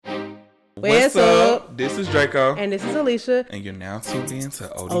What's up? This is Draco. And this is Alicia. And you're now tuned in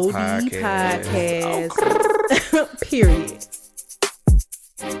to OD Podcast. Oh. Period.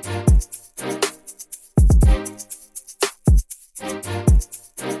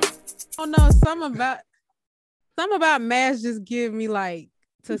 Oh no, something about MASH just give me like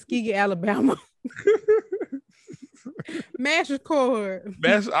Tuskegee, Alabama. MASH record.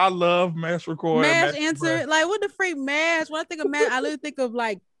 MASH, I love MASH record. MASH enter. Like, what the freak MASH? When I think of MASH, I literally think of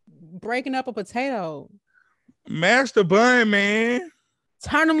like breaking up a potato. Mash the bun, man.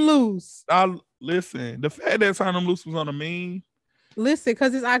 Turn them loose. Listen, the fact that Turn Them Loose was on a meme. Listen,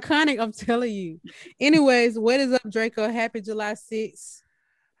 because it's iconic, I'm telling you. Anyways, what is up, Draco? Happy July 6th.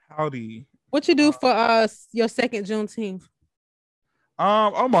 Howdy. What you do for your second Juneteenth?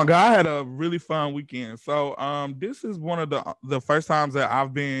 Oh my God, I had a really fun weekend. So this is one of the first times that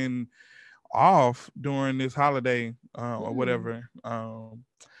I've been off during this holiday or whatever.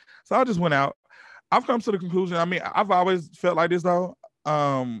 So I just went out. I've come to the conclusion. I mean, I've always felt like this though.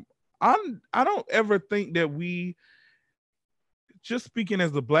 I don't ever think that we, just speaking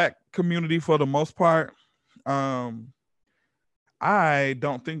as the Black community for the most part, I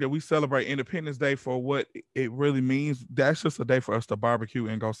don't think that we celebrate Independence Day for what it really means. That's just a day for us to barbecue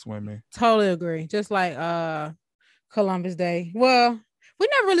and go swimming. Totally agree. Just like Columbus Day. Well, we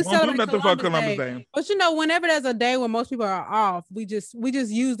never really celebrate Columbus Day. But you know, whenever there's a day when most people are off, we just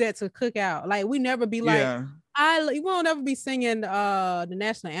use that to cook out. Like, we never be like, we won't ever be singing the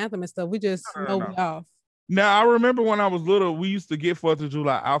national anthem and stuff. We just know we off. Now, I remember when I was little, we used to get 4th of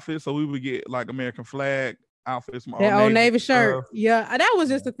July outfits. So we would get like American flag outfits from Old Navy shirt. Yeah, that was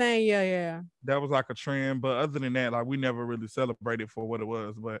just a thing. Yeah. That was like a trend. But other than that, like, we never really celebrated for what it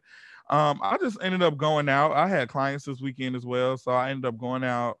was. But I just ended up going out. I had clients this weekend as well. So I ended up going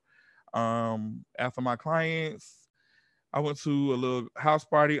out after my clients. I went to a little house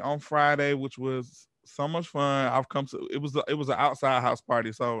party on Friday, which was so much fun. It was an outside house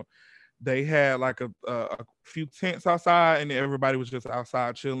party. So they had like a few tents outside, and everybody was just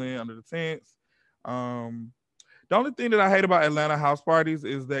outside chilling under the tents. The only thing that I hate about Atlanta house parties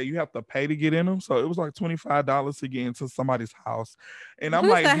is that you have to pay to get in them. So it was like $25 to get into somebody's house. And I'm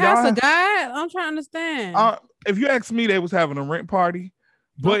like, the house of God? I'm trying to understand. If you ask me, they was having a rent party,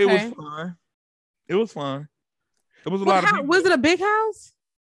 but it was fun. It was fun. It was a lot of people. Was it a big house?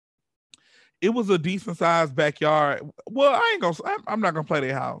 It was a decent sized backyard. Well, I'm not gonna play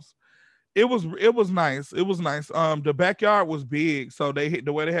their house. It was nice. It was nice. The backyard was big, so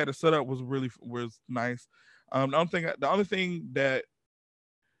the way they had it set up was nice. The only thing that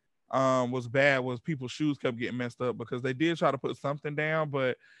was bad was people's shoes kept getting messed up, because they did try to put something down,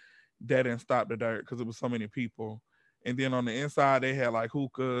 but that didn't stop the dirt because it was so many people. And then on the inside, they had like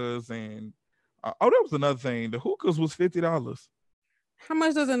hookahs and that was another thing. The hookahs was $50. How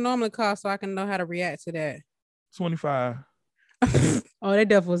much does it normally cost, so I can know how to react to that? $25. Oh, they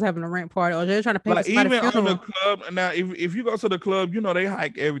definitely was having a rent party, or they're trying to pay like, for somebody's even funeral. on the club. Now, if you go to the club, you know they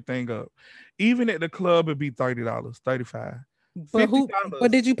hike everything up. Even at the club, it'd be $30, $35.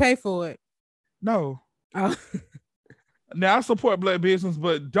 But did you pay for it? No. Oh. Now, I support Black business,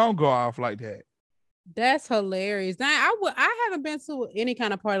 but don't go off like that. That's hilarious. Now, I haven't been to any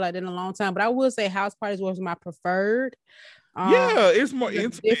kind of party like that in a long time, but I will say house parties was my preferred. It's more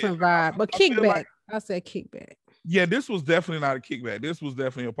intimate. Different vibe, but kickback. I said kickback. Yeah, this was definitely not a kickback. This was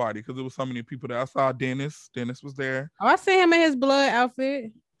definitely a party because there was so many people there. I saw Dennis. Dennis was there. Oh, I see him in his blood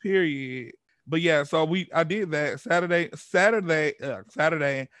outfit. Period. But yeah, so I did that Saturday.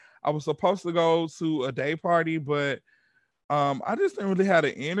 I was supposed to go to a day party, but I just didn't really have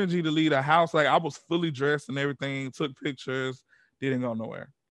the energy to leave the house. Like, I was fully dressed and everything, took pictures, didn't go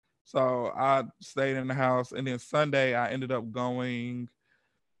nowhere. So I stayed in the house, and then Sunday I ended up going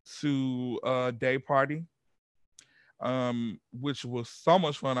to a day party, which was so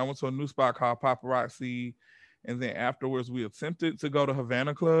much fun. I went to a new spot called Paparazzi, and then afterwards we attempted to go to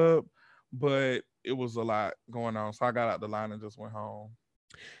Havana Club, but it was a lot going on, so I got out the line and just went home.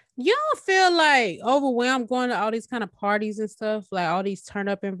 You don't feel like overwhelmed going to all these kind of parties and stuff, like all these turn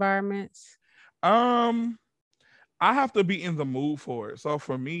up environments? I have to be in the mood for it. So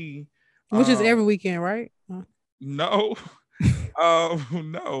for me, which is every weekend, right? No.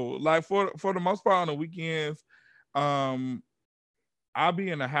 No. Like for the most part on the weekends, I'll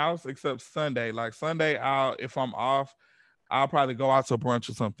be in the house except Sunday. Like Sunday, if I'm off, I'll probably go out to brunch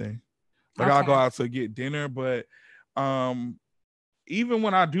or something. Like, okay. I'll go out to get dinner, but even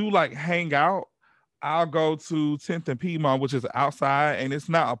when I do like hang out, I'll go to 10th and Piedmont, which is outside, and it's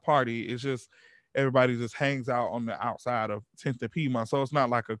not a party. It's just everybody just hangs out on the outside of 10th and Piedmont, so it's not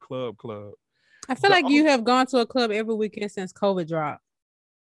like a club. I feel like you have gone to a club every weekend since COVID dropped.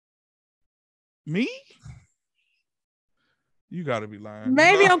 Me? You gotta be lying.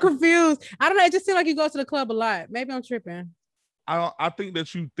 Maybe I'm confused. I don't know. It just seems like you go to the club a lot. Maybe I'm tripping. I think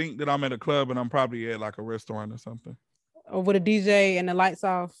that you think that I'm at a club and I'm probably at like a restaurant or something. Or with a DJ and the lights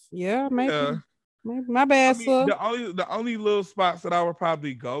off. Yeah, maybe. Yeah. Maybe. My bad, sir. The only little spots that I would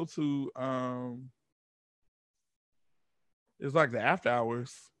probably go to is like the after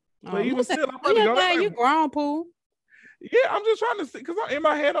hours. But even still, I'm probably go there. You grown, Pooh. Yeah, I'm just trying to see because in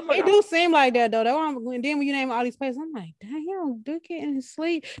my head I'm like, it do seem like that though. Then when you name all these places, I'm like, damn, you don't do get in his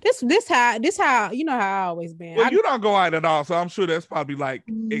sleep. This how you know how I always been. Well, you don't go out at all, so I'm sure that's probably like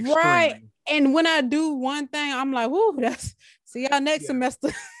extreme. Right. And when I do one thing, I'm like, whoo, that's see y'all next semester.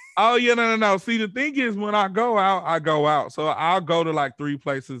 Oh yeah, no. See, the thing is, when I go out, I go out. So I'll go to like 3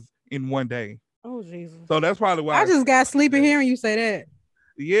 places in one day. Oh Jesus. So that's probably why I just got sleeping hearing you say that.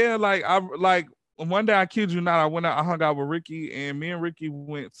 Yeah, like one day I kid you not, I went out, I hung out with Ricky, and me and Ricky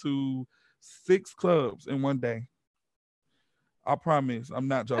went to 6 clubs in one day. I promise, I'm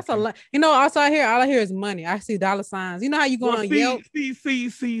not joking. That's a lot. You know, also all I hear is money. I see dollar signs. You know how you go on Yelp? See.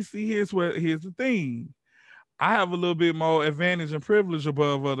 Here's the thing. I have a little bit more advantage and privilege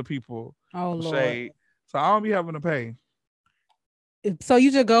above other people. Oh Lord. So I don't be having to pay. So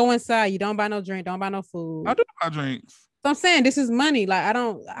you just go inside. You don't buy no drink. Don't buy no food. I do buy drinks. So I'm saying this is money. Like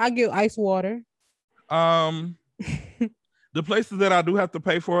I get ice water. The places that I do have to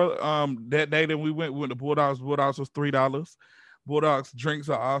pay for, that day that we went to Bulldogs was $3. Bulldogs drinks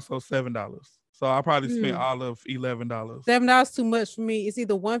are also $7. So I probably spent all of $11. $7 too much for me. It's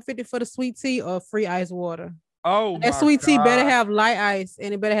either $150 for the sweet tea or free ice water. Oh, that sweet tea better have light ice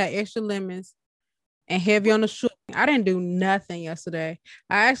and it better have extra lemons and heavy on the sugar. I didn't do nothing yesterday.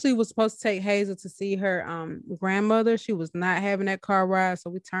 I actually was supposed to take Hazel to see her grandmother. She was not having that car ride,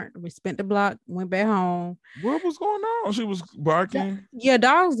 so we spent the block, went back home. What was going on? She was barking. Yeah,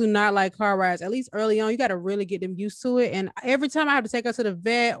 dogs do not like car rides. At least early on, you got to really get them used to it. And every time I have to take her to the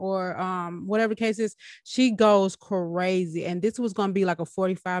vet or whatever the case is, she goes crazy. And this was gonna be like a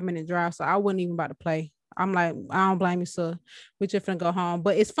 45-minute drive, so I wasn't even about to play. I'm like, I don't blame you, sir. We just finna go home.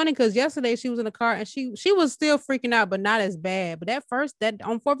 But it's funny because yesterday she was in the car and she was still freaking out, but not as bad. But that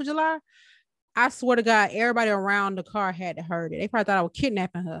on 4th of July, I swear to God, everybody around the car had to heard it. They probably thought I was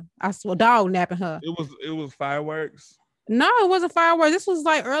kidnapping her. I swear, dog napping her. It was fireworks. No, it wasn't fireworks. This was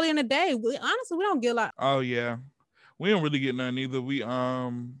like early in the day. Honestly, we don't get a lot. Oh yeah, we don't really get none either. We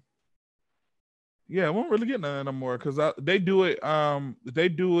won't really get none no more because they do it. They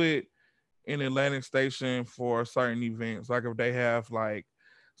do it in Atlantic Station for certain events, like if they have like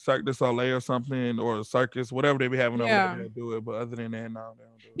Cirque du Soleil or something, or a circus, whatever they be having over there, they'll do it. But other than that, no, they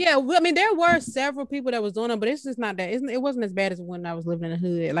don't do it. Yeah, I mean, there were several people that was doing it, but it's just not that. It wasn't as bad as when I was living in the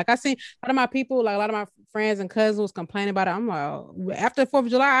hood. Like I seen a lot of my people, like a lot of my friends and cousins was complaining about it. I'm like, after the 4th of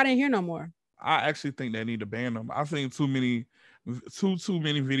July, I didn't hear no more. I actually think they need to ban them. I've seen too many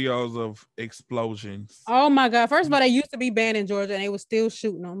videos of explosions. Oh my God. First of all, they used to be banned in Georgia and they were still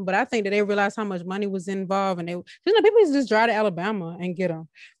shooting them. But I think that they realized how much money was involved and people just drive to Alabama and get them.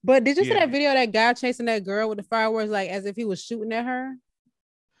 But did you see that video of that guy chasing that girl with the fireworks, like as if he was shooting at her?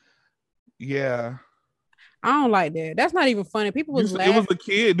 Yeah. I don't like that. That's not even funny. People was laughing. It was a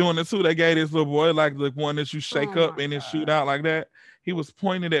kid doing it too. They gave this little boy like the one that you shake up and then shoot out like that. He was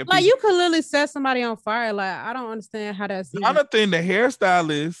pointing at like people. You could literally set somebody on fire. Like I don't understand how that's. Another thing, the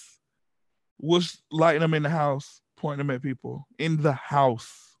hairstylist was lighting them in the house, pointing them at people in the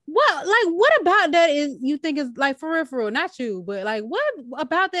house. What about that is you think is like for real? Not you, but like what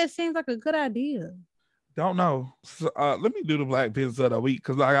about that seems like a good idea? Don't know. So, let me do the Black Business of the Week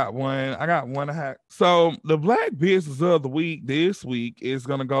because I got one to hack. So the Black Business of the Week this week is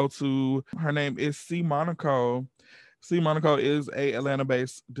gonna go to, her name is C Monaco. C Monaco is a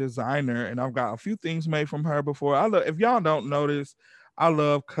Atlanta-based designer, and I've got a few things made from her before. If y'all don't notice, I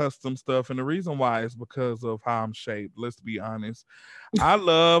love custom stuff, and the reason why is because of how I'm shaped. Let's be honest. I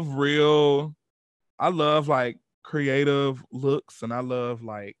love like creative looks, and I love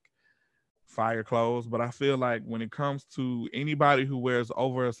like fire clothes, but I feel like when it comes to anybody who wears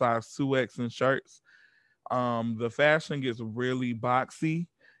oversized 2X and shirts, the fashion gets really boxy.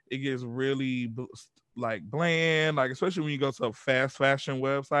 It gets really like bland, like especially when you go to fast fashion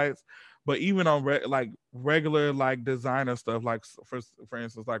websites. But even on regular like designer stuff, like for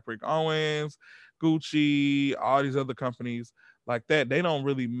instance, like Rick Owens, Gucci, all these other companies like that, they don't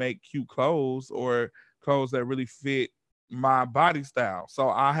really make cute clothes or clothes that really fit my body style. So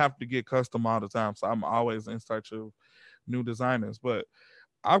I have to get custom all the time. So I'm always in search of new designers. But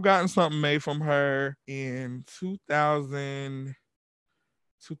I've gotten something made from her in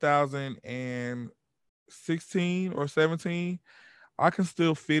 2016 or 17. I can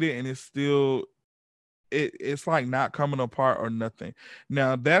still fit it and it's still it's like not coming apart or nothing.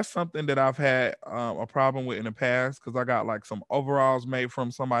 Now that's something that I've had a problem with in the past, because I got like some overalls made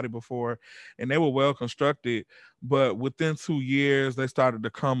from somebody before, and they were well constructed, but within 2 years they started to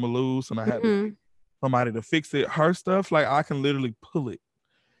come loose, and I had to get somebody to fix it. Her stuff, like I can literally pull it.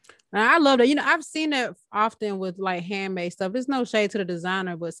 I love that. I've seen that often with like handmade stuff. There's no shade to the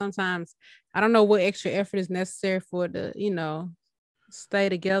designer, but sometimes I don't know what extra effort is necessary for it to, stay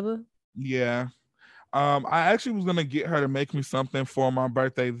together. Yeah. I actually was gonna get her to make me something for my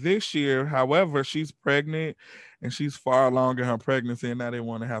birthday this year. However, she's pregnant and she's far along in her pregnancy, and I didn't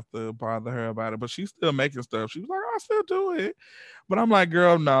want to have to bother her about it. But she's still making stuff. She was like, "I'll still do it," but I'm like,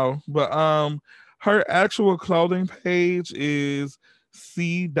 "Girl, no." But her actual clothing page is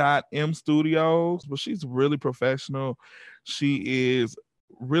C.M Studios, but she's really professional. She is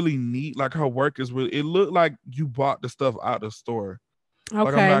really neat. Like her work is really. It looked like you bought the stuff out the store. Okay.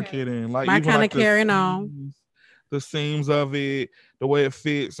 Like I'm not kidding. Like my even kind like of carrying on the seams of it, the way it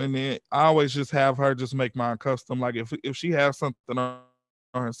fits, and then I always just have her just make mine custom. Like if she has something on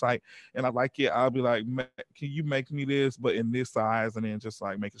her site and I like it, I'll be like, "Can you make me this, but in this size?" And then just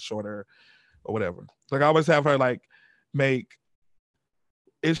like make it shorter or whatever. Like I always have her like make.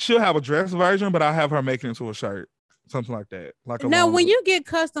 It should have a dress version, but I have her make it into a shirt, something like that. Like now, when you get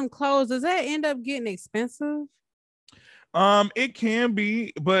custom clothes, does that end up getting expensive? It can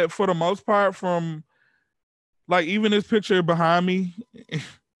be, but for the most part, from like even this picture behind me,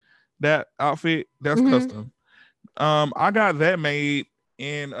 that outfit, that's custom. I got that made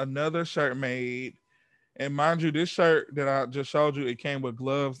and another shirt made. And mind you, this shirt that I just showed you, it came with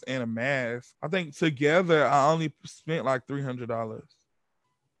gloves and a mask. I think together I only spent like $300.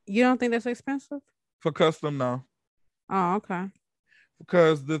 You don't think that's expensive? For custom, no. Oh, okay.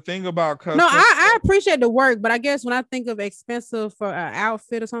 Because the thing about custom, no, I appreciate the work, but I guess when I think of expensive for an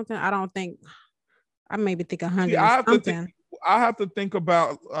outfit or something, I don't think I maybe think 100 something. I have to think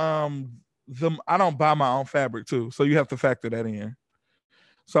about I don't buy my own fabric too, so you have to factor that in.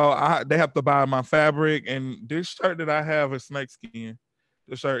 So they have to buy my fabric, and this shirt that I have is snakeskin.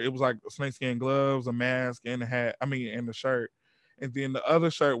 The shirt, it was like snakeskin gloves, a mask, and a hat. I mean, and the shirt, and then the other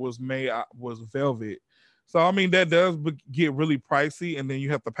shirt was velvet. So I mean that does get really pricey, and then you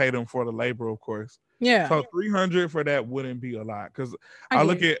have to pay them for the labor, of course. Yeah. So $300 for that wouldn't be a lot, because I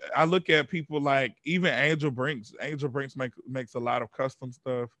look at people like even Angel Brinks. Angel Brinks makes a lot of custom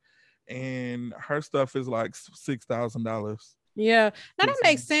stuff, and her stuff is like $6,000. Yeah, now that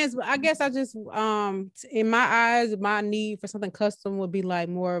makes sense. But I guess I just in my eyes, my need for something custom would be like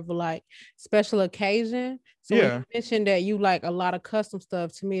more of a like special occasion. So when you mentioned that you like a lot of custom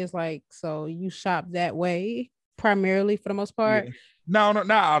stuff, to me it's like, so you shop that way primarily for the most part. Yeah. No,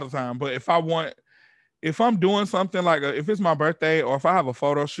 not all the time. But if I'm doing something like if it's my birthday or if I have a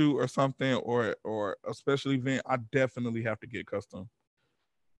photo shoot or something or a special event, I definitely have to get custom.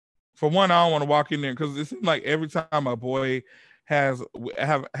 For one, I don't want to walk in there because it seems like every time a boy has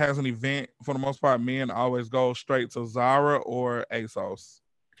an event, for the most part, men always go straight to Zara or ASOS.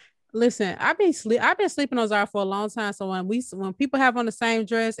 Listen, I've been sleeping on Zara for a long time. So when people have on the same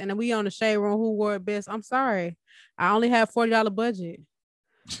dress and we on the shade room who wore it best, I'm sorry, I only have $40 budget.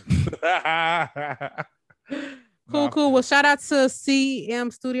 Cool. Well, shout out to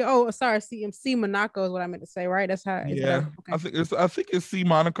CM Studio. Oh, sorry, CMC Monaco is what I meant to say, right? That's how. Yeah, okay. I think it's C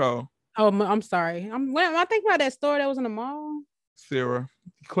Monaco. Oh, I'm sorry. When I think about that store that was in the mall. Sarah,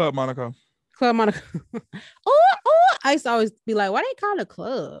 Club Monaco. Oh, I used to always be like, why they call it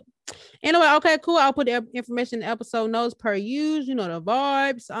club? Anyway, okay, cool. I'll put the information in the episode notes per usual. You know the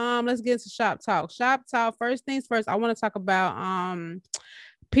vibes. Let's get into shop talk. First things first, I want to talk about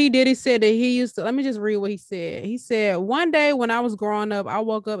P. Diddy said that he used to, let me just read what he said. He said, one day when I was growing up, I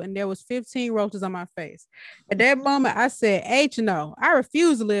woke up and there was 15 roaches on my face. At that moment, I said, no, I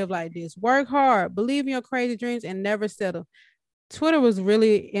refuse to live like this. Work hard, believe in your crazy dreams, and never settle. Twitter was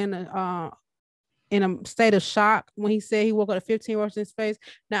really in a state of shock when he said he woke up to 15 roaches in his face.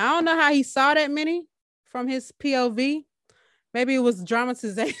 Now, I don't know how he saw that many from his POV. Maybe it was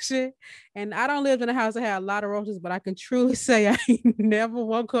dramatization. And I don't live in a house that had a lot of roaches, but I can truly say I never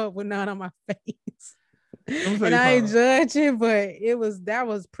woke up with none on my face. And I ain't judging, but that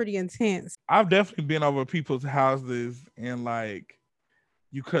was pretty intense. I've definitely been over people's houses and like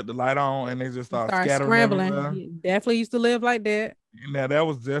you cut the light on and they just start scattering scrambling. Definitely used to live like that. Now that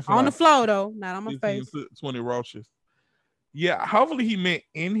was definitely on the floor though, not on my face. 20 roaches. Yeah, hopefully he meant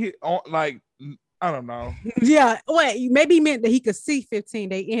in his like I don't know. Yeah, wait, maybe he meant that he could see 15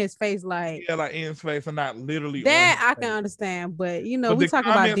 they in his face, like like in his face and not literally. That I can understand, but you know, we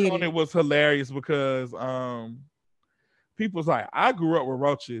talking about Diddy. On it was hilarious because people's like, I grew up with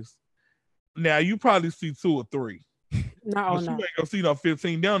roaches. Now you probably see 2 or 3. No, but you ain't gonna see no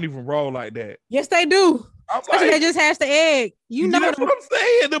 15. They don't even roll like that. Yes, they do. Especially they just hatch the egg. You know that's what I'm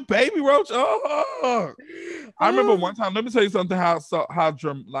saying. The baby roach. I remember one time. Let me tell you something. How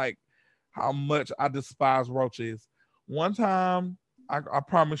much I despise roaches. One time, I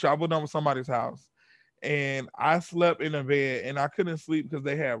promise you, I went over somebody's house, and I slept in a bed, and I couldn't sleep because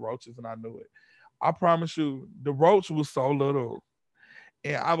they had roaches, and I knew it. I promise you, the roach was so little.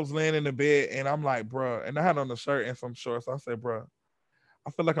 And I was laying in the bed, and I'm like, bro, and I had on a shirt and some shorts. I said, bro,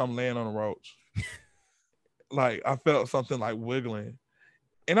 I feel like I'm laying on a roach. Like, I felt something like wiggling.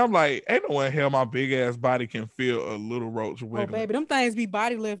 And I'm like, ain't no way in hell my big ass body can feel a little roach wiggling. Oh, baby, them things be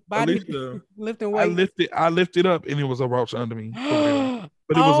lifting weight. I lifted up, and it was a roach under me. For real.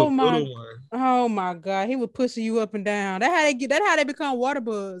 But it was a little one. Oh my God. He was pushing you up and down. That's how they become water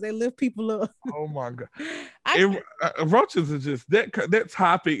bugs. They lift people up. Oh my God. Roaches are just that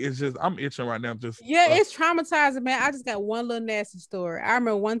topic is just, I'm itching right now. It's traumatizing, man. I just got one little nasty story. I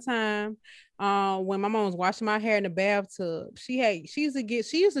remember one time when my mom was washing my hair in the bathtub, she used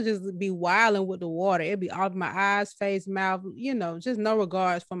to just be wilding with the water. It'd be all of my eyes, face, mouth, just no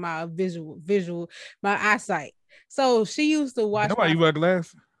regards for my visual, my eyesight. So she used to wash. That's why you wear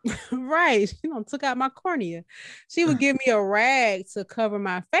glasses. Right. She took out my cornea. She would give me a rag to cover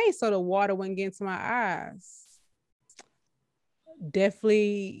my face so the water wouldn't get into my eyes.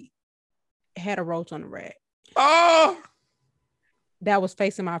 Definitely had a roach on the rag. Oh, that was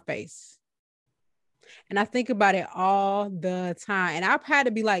facing my face. And I think about it all the time. And I've had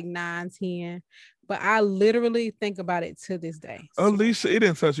to be like 9, 10, but I literally think about it to this day. Alicia, it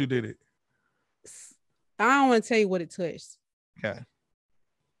didn't touch you, did it? I don't want to tell you what it touched. Okay.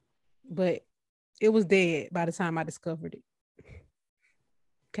 But it was dead by the time I discovered it.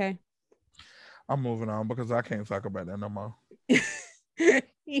 Okay. I'm moving on because I can't talk about that no more. I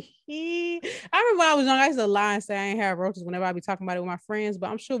remember when I was young, I used to lie and say I ain't have roaches whenever I be talking about it with my friends, but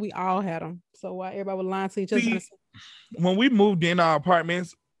I'm sure we all had them. So why everybody would lie to each other? When we moved in our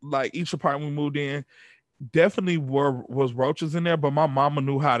apartments, like each apartment we moved in, definitely was roaches in there, but my mama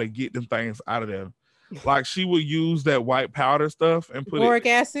knew how to get them things out of there. Like she would use that white powder stuff and put boric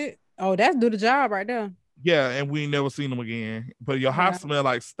acid. Oh, that's do the job right there. Yeah, and we never seen them again. But your house smell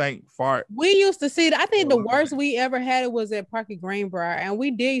like stank fart. We used to see. I think the worst we ever had it was at Parky Greenbrier, and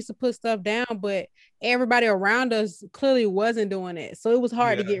we did used to put stuff down, but everybody around us clearly wasn't doing it, so it was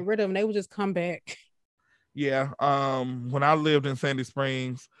hard to get rid of them. They would just come back. Yeah. When I lived in Sandy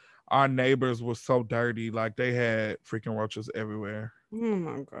Springs, our neighbors were so dirty, like they had freaking roaches everywhere. Oh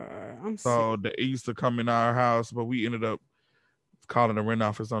my God! So they used to come in our house, but we ended up calling the rent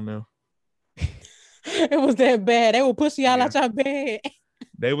office on them. It was that bad. They were pushing y'all out your bed.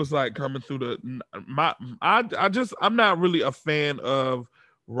 They was like coming through I'm not really a fan of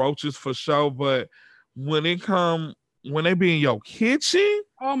roaches for sure, but when they be in your kitchen.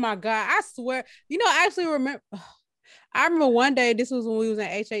 Oh my God. I swear. I actually remember. I remember one day, this was when we was in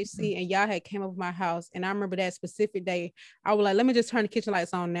HHC and y'all had came up to my house. And I remember that specific day, I was like, let me just turn the kitchen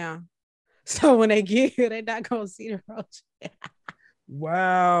lights on now. So when they get here, they're not going to see the roach.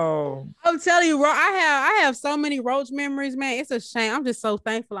 Wow. I'm telling you, I have so many roach memories, man. It's a shame. I'm just so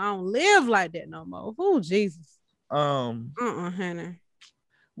thankful I don't live like that no more. Oh, Jesus. Hannah.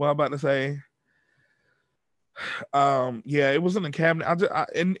 Well, I'm about to say, it was in the cabinet.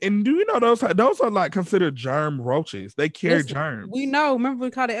 And do you know those are like considered germ roaches? They carry germs. We know. Remember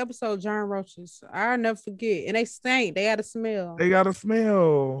we called the episode germ roaches. I'll never forget. And they stink. They got a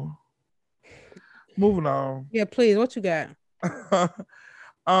smell. Moving on. Yeah, please. What you got? I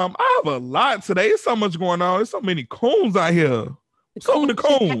have a lot today. There's so much going on. There's so many coons out here. So many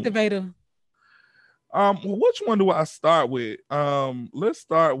coons. Activator. Which one do I start with? Let's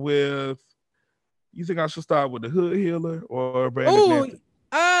start with. You think I should start with the Hood Healer or Brandon?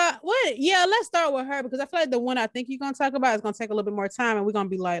 What? Yeah, let's start with her because I feel like the one I think you're gonna talk about is gonna take a little bit more time, and we're gonna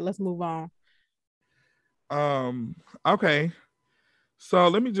be like, let's move on. Okay. So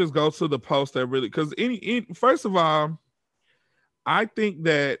let me just go to the post that really, because first of all, I think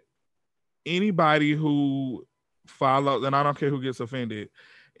that anybody who follows, and I don't care who gets offended,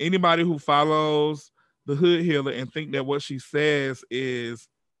 anybody who follows the Hood Healer and think that what she says is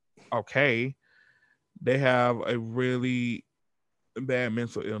okay, they have a really bad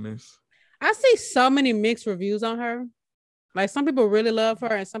mental illness. I see so many mixed reviews on her. Like some people really love her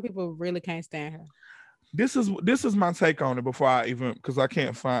and some people really can't stand her. This is my take on it before I even, because I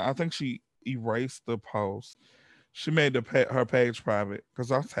can't find, I think she erased the post. She made her page private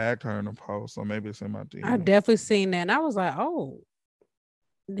because I tagged her in the post, so maybe it's in my DM. I definitely seen that, and I was like, "Oh,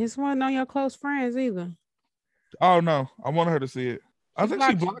 this wasn't on your close friends either." Oh no, I wanted her to see it. I think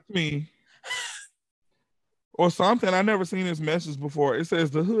she blocked me. or something. I never seen this message before. It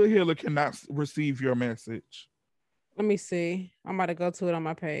says the hood healer cannot receive your message. Let me see. I'm about to go to it on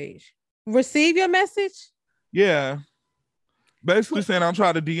my page. Receive your message? Yeah. Basically saying I'm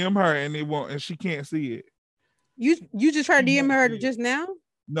trying to DM her and it won't, and she can't see it. You just tried to DM her just now?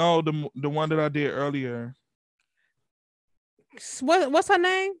 No, the one that I did earlier. What's her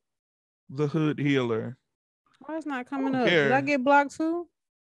name? The Hood Healer. Why it's not coming up? Did I get blocked too?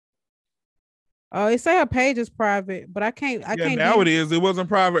 Oh, it say her page is private, but I can't. Now it is. It wasn't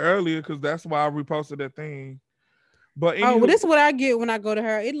private earlier because that's why I reposted that thing. But well, this is what I get when I go to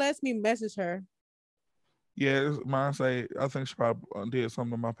her. It lets me message her. Yeah, mine say I think she probably did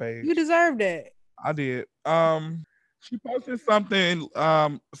something on my page. You deserve that. I did. She posted something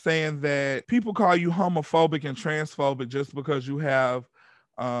saying that people call you homophobic and transphobic just because you have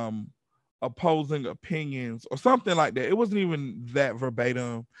opposing opinions or something like that. It wasn't even that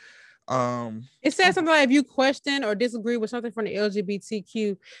verbatim. It says something like if you question or disagree with something from the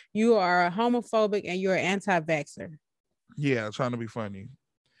LGBTQ, you are homophobic and you're an anti-vaxxer. Yeah, trying to be funny.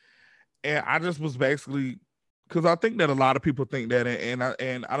 And I just was basically, because I think that a lot of people think that, and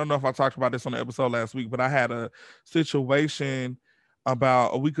I don't know if I talked about this on the episode last week, but I had a situation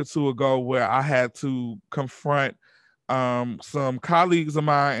about a week or two ago where I had to confront some colleagues of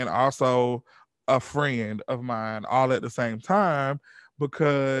mine and also a friend of mine all at the same time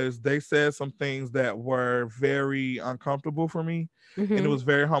because they said some things that were very uncomfortable for me. Mm-hmm. And it was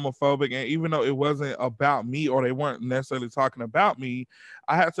very homophobic. And even though it wasn't about me or they weren't necessarily talking about me,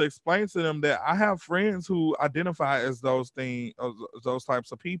 I had to explain to them that I have friends who identify as those things, those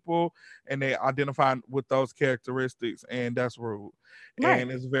types of people, and they identify with those characteristics, and that's rude. Right.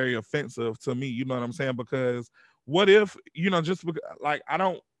 And it's very offensive to me, you know what I'm saying? Because what if, just like,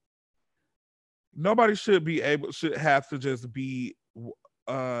 nobody should have to just be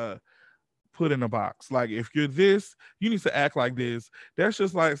put in a box. Like, if you're this, you need to act like this. That's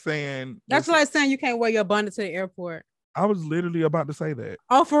just like saying you can't wear your bundle to the airport. I was literally about to say that.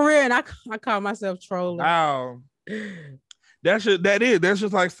 Oh, for real? And I call myself trolling. Wow. That's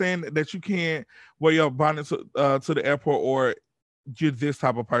just like saying that you can't wear your bonnet to the airport, or you're this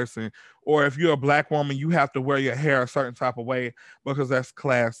type of person. Or if you're a black woman, you have to wear your hair a certain type of way because that's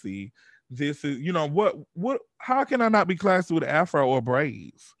classy. This is, what, how can I not be classy with afro or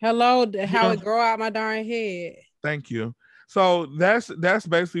braids? Hello, how it grow out my darn head. Thank you. So that's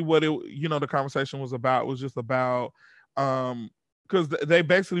basically what it, the conversation was about. It was just about, because they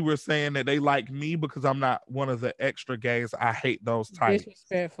basically were saying that they like me because I'm not one of the extra gays. I hate those types.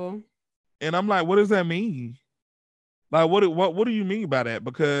 Disrespectful. And I'm like, what does that mean? Like, what do you mean by that?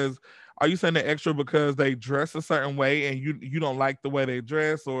 Because are you saying the extra because they dress a certain way and you don't like the way they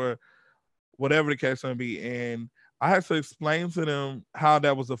dress or whatever the case may be? And I had to explain to them how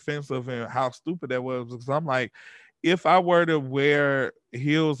that was offensive and how stupid that was, because I'm like, if I were to wear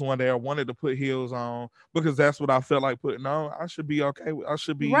heels one day or wanted to put heels on because that's what I felt like putting on, I should be okay. I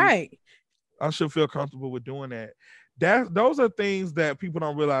should be right. I should feel comfortable with doing that. Those are things that people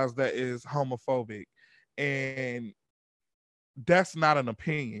don't realize that is homophobic, and that's not an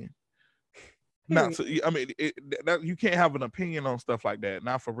opinion. Not to, I mean, you can't have an opinion on stuff like that.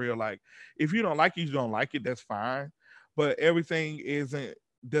 Not for real. Like, if you don't like it, you don't like it. That's fine. But everything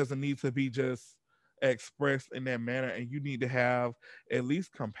doesn't need to be just expressed in that manner, and you need to have at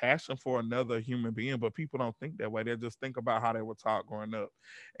least compassion for another human being. But people don't think that way. They just think about how they were taught growing up,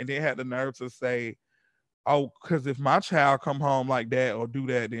 and they had the nerve to say, "Oh, because if my child come home like that or do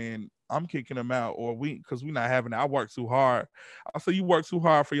that, then I'm kicking them out, or because we're not having it. I work too hard." I say, you work too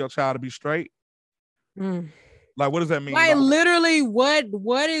hard for your child to be straight? Like, what does that mean? Like, literally, what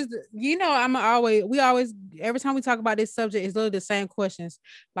is, we always, every time we talk about this subject, it's literally the same questions.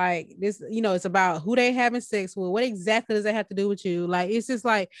 Like, this, it's about who they having sex with. What exactly does that have to do with you? Like, it's just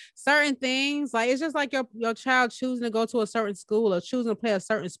like certain things. Like, it's just like your child choosing to go to a certain school or choosing to play a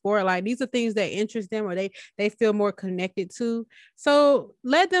certain sport. Like, these are things that interest them or they feel more connected to. So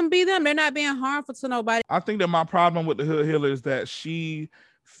let them be them. They're not being harmful to nobody. I think that my problem with the Hood Healer is that she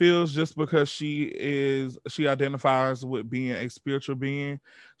feels just because she identifies with being a spiritual being,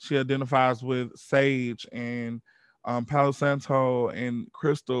 she identifies with sage and Palo Santo and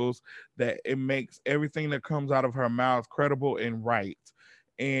crystals, that it makes everything that comes out of her mouth credible and right.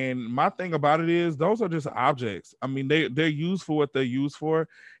 And my thing about it is, those are just objects. I mean, they're used for what they're used for,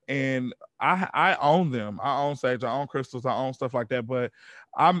 and I own them. I own sage, I own crystals, I own stuff like that. But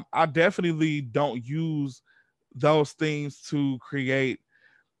I definitely don't use those things to create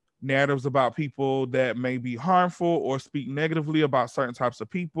narratives about people that may be harmful or speak negatively about certain types of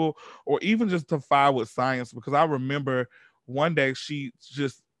people, or even just to fight with science. Because I remember one day she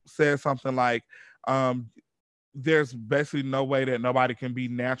just said something like, there's basically no way that nobody can be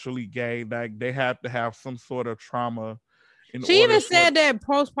naturally gay. Like they have to have some sort of trauma. She even said that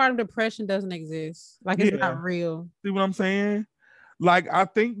postpartum depression doesn't exist. Like it's not real. See what I'm saying? Like, I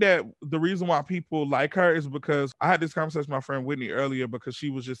think that the reason why people like her is because I had this conversation with my friend Whitney earlier, because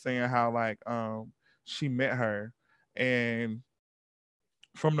she was just saying how like she met her, and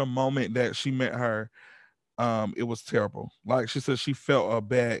from the moment that she met her, it was terrible. Like she said, she felt a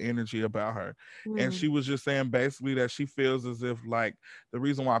bad energy about her. And she was just saying basically that she feels as if like the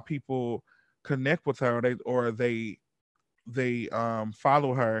reason why people connect with her, they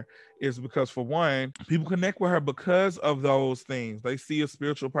follow her, is because, for one, people connect with her because of those things. They see a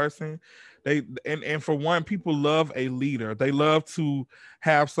spiritual person. And for one, people love a leader. They love to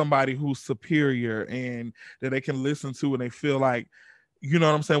have somebody who's superior and that they can listen to, and they feel like, you know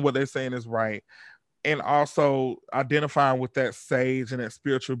what I'm saying, what they're saying is right. And also identifying with that sage and that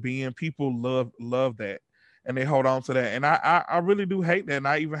spiritual being, people love that, and they hold on to that. And I really do hate that. And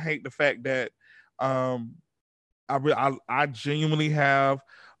I even hate the fact that I genuinely have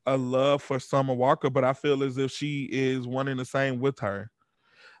a love for Summer Walker, but I feel as if she is one and the same with her.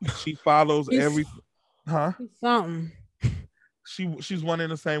 She follows something. She's one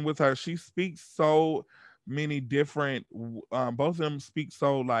and the same with her. She speaks so many different. Both of them speak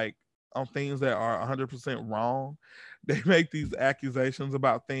so like on things that are 100% wrong. They make these accusations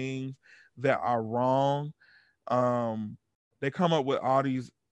about things that are wrong. They come up with all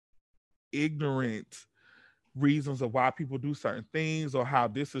these ignorant reasons of why people do certain things, or how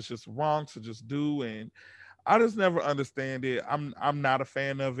this is just wrong to just do, and I just never understand it. I'm not a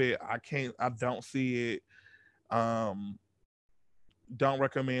fan of it. I don't see it. Don't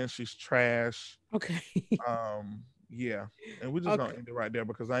recommend. She's trash. Okay. Yeah, and we're just gonna end it right there,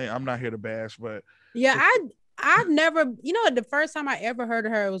 because I'm not here to bash, but yeah, I've never, the first time I ever heard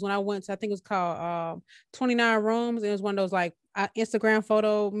of her was when I went to, I think it was called 29 Rooms. It was one of those like Instagram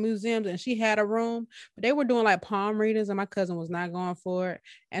photo museums, and she had a room, but they were doing like palm readings, and my cousin was not going for it,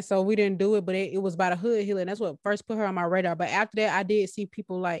 and so we didn't do it. But it was about a hood healer, and that's what first put her on my radar. But after that, I did see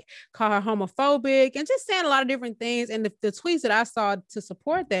people like call her homophobic and just saying a lot of different things, and the tweets that I saw to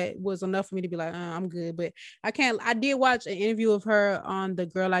support that was enough for me to be like, I'm good. But I did watch an interview of her on the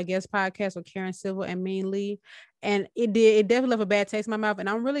Girl I Guess podcast with Karen Civil and Ming Lee, and it definitely left a bad taste in my mouth. And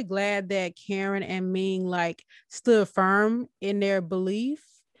I'm really glad that Karen and Ming like stood firm in their belief.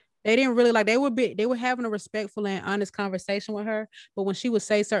 They didn't really like, they were having a respectful and honest conversation with her. But when she would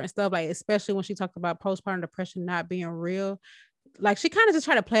say certain stuff, like especially when she talked about postpartum depression not being real, like she kind of just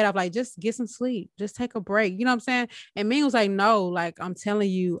tried to play it off like, just get some sleep, just take a break, you know what I'm saying? And Ming was like, no, like I'm telling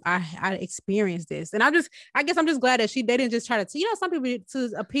you, I experienced this. And I guess I'm just glad that they didn't just try to, some people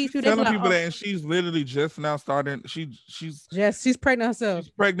to appease people, telling people that, and she's literally just now starting. She's pregnant herself.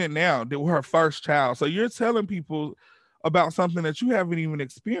 She's pregnant now with her first child. So you're telling people about something that you haven't even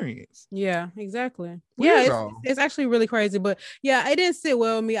experienced. Yeah, exactly. Yeah, it's actually really crazy, but yeah, it didn't sit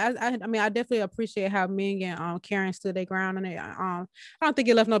well with me. I mean, I definitely appreciate how Ming and Karen stood their ground on it. I don't think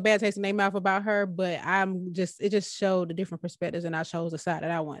it left no bad taste in their mouth about her, but it just showed the different perspectives, and I chose the side that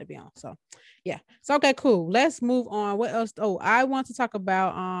I wanted to be on. So yeah, so okay, cool. Let's move on. What else? Oh, I want to talk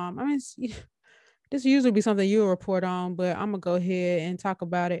about I mean, this usually be something you'll report on, but I'm gonna go ahead and talk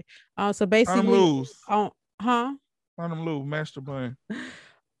about it. So basically, Master Plan.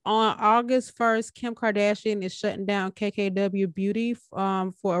 On August 1st, Kim Kardashian is shutting down KKW Beauty for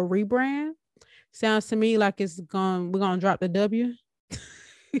a rebrand. Sounds to me like we're gonna drop the W.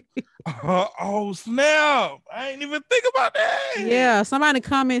 Oh snap! I ain't even think about that. Yeah, somebody in the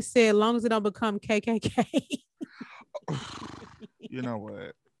comments said, as long as it don't become KKK. You know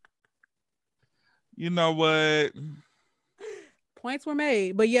what? Points were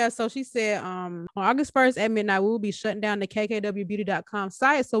made. But yeah, so she said on August 1st at midnight, we will be shutting down the kkwbeauty.com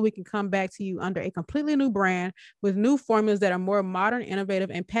site so we can come back to you under a completely new brand with new formulas that are more modern,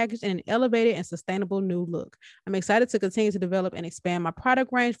 innovative, and packaged in an elevated and sustainable new look. I'm excited to continue to develop and expand my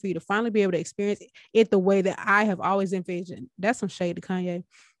product range for you to finally be able to experience it the way that I have always envisioned. That's some shade to Kanye.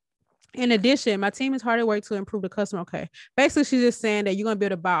 In addition, my team is hard at work to improve the customer. Okay. Basically, she's just saying that you're going to be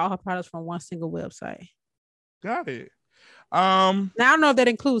able to buy all her products from one single website. Got it. Now, I don't know if that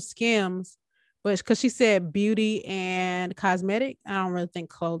includes Skims, but because she said beauty and cosmetic, I don't really think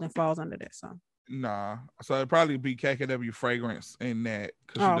clothing falls under that. So nah, so it'd probably be KKW fragrance in that,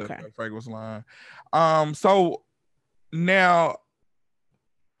 because she does that fragrance line. So now,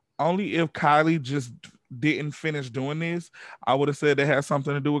 only if Kylie just didn't finish doing this, I would have said it has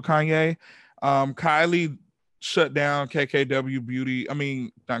something to do with Kanye. Kylie shut down KKW Beauty. I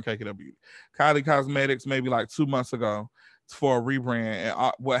mean, not KKW, Kylie Cosmetics maybe like 2 months ago for a rebrand.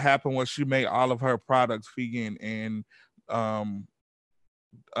 And what happened was she made all of her products vegan and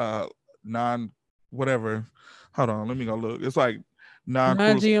non whatever. Hold on, let me go look. It's like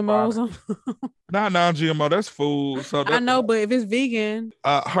non-GMOs. Not non-GMO. That's food. So I know, but if it's vegan,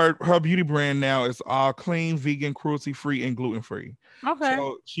 her beauty brand now is all clean, vegan, cruelty-free, and gluten-free. Okay.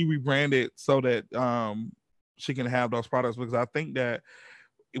 So she rebranded so that she can have those products, because I think that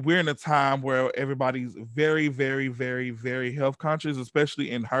we're in a time where everybody's very, very, very, very health conscious,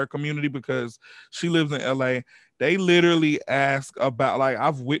 especially in her community, because she lives in LA. They literally ask about, like,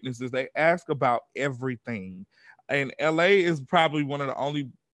 I've witnessed this. They ask about everything. And LA is probably one of the only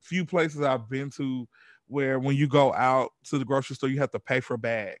few places I've been to where when you go out to the grocery store, you have to pay for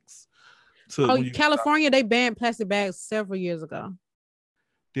bags. California, they banned plastic bags several years ago.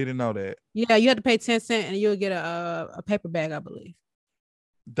 Didn't know that. Yeah, you have to pay 10 cents and you'll get a paper bag, I believe.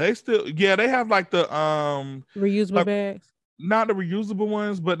 They still, they have like the reusable bags. Not the reusable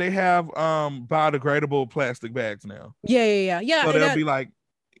ones, but they have biodegradable plastic bags now. Yeah. So they'll be like,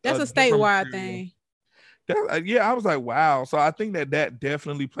 that's a statewide thing. I was like, wow. So I think that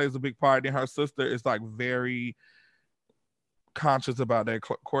definitely plays a big part. And her sister is like very conscious about that.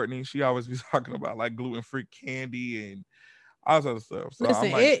 Courtney, she always be talking about like gluten-free candy and all this other stuff. So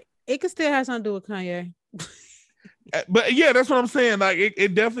listen, like, it could still have something to do with Kanye. But yeah, that's what I'm saying. Like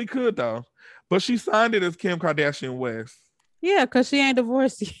it definitely could though. But she signed it as Kim Kardashian West. Yeah, because she ain't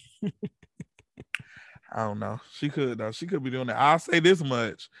divorced yet. I don't know. She could though. She could be doing that. I'll say this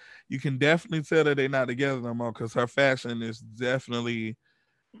much. You can definitely tell that they're not together no more, because her fashion is definitely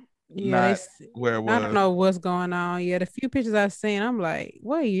not where it was. I don't know what's going on. Yeah, the few pictures I've seen, I'm like,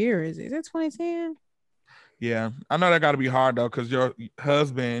 what year is it? Is it 2010? Yeah, I know that got to be hard though, because your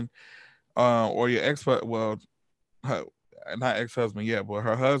husband or your not ex-husband yet, but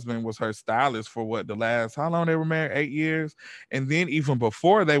her husband was her stylist for how long they were married? 8 years. And then even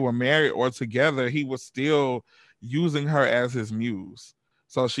before they were married or together, he was still using her as his muse.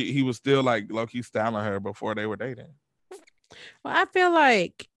 So he was still like low-key styling her before they were dating. Well, I feel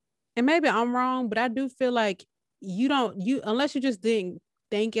like, and maybe I'm wrong, but I do feel like unless you just didn't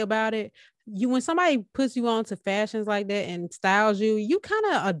think about it, when somebody puts you on to fashions like that and styles you, you kind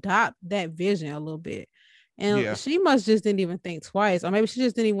of adopt that vision a little bit. And she must just didn't even think twice, or maybe she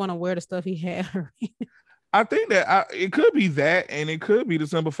just didn't even want to wear the stuff he had her. I think that it could be that, and it could be the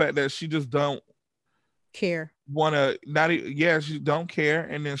simple fact that she just don't care. She don't care,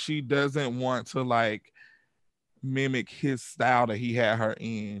 and then she doesn't want to like mimic his style that he had her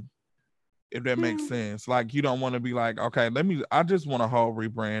in. If that makes sense. Like, you don't want to be like, okay, I just want a whole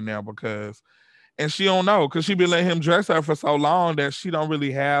rebrand now, because, and she don't know, because she been letting him dress her for so long that she don't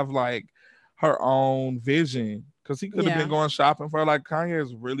really have like her own vision, because he could have been going shopping for her. Like, Kanye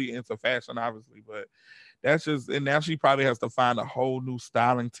is really into fashion, obviously, but that's just, and now she probably has to find a whole new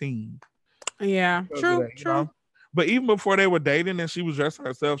styling team. Yeah, true. Know? But even before they were dating and she was dressing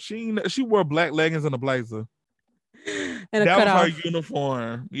herself, she wore black leggings and a blazer. And that was her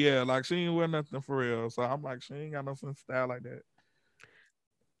uniform. Yeah, like she ain't wear nothing for real. So I'm like, she ain't got no sense of style like that.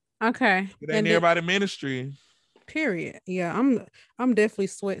 Okay. It ain't everybody ministry. Period. Yeah, I'm definitely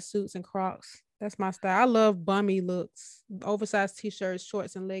sweatsuits and Crocs. That's my style. I love bummy looks, oversized t-shirts,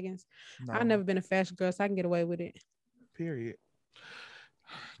 shorts, and leggings. No. I've never been a fashion girl, so I can get away with it. Period.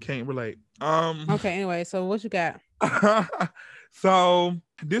 Can't relate. Okay, anyway, so what you got? So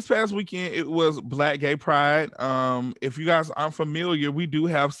this past weekend it was Black Gay Pride. If you guys aren't familiar, we do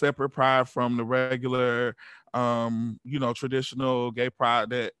have separate pride from the regular traditional gay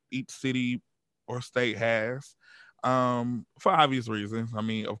pride that each city or state has. For obvious reasons. I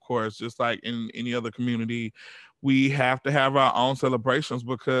mean, of course, just like in any other community, we have to have our own celebrations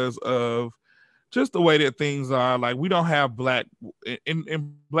because of just the way that things are. Like, we don't have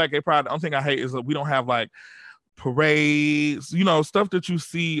in Black Gay Pride. The only thing I hate is that we don't have like parades, stuff that you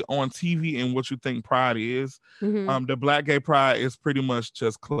see on TV and what you think pride is. Mm-hmm. The Black Gay Pride is pretty much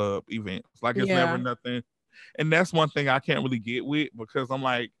just club events. Like, it's never nothing. And that's one thing I can't really get with, because I'm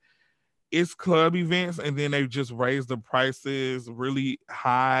like, it's club events and then they just raise the prices really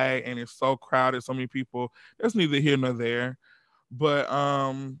high and it's so crowded, so many people. That's neither here nor there. But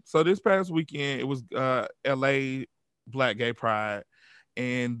so this past weekend it was LA Black Gay Pride,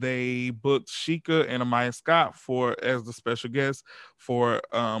 and they booked Sheikah and Amaya Scott as the special guests for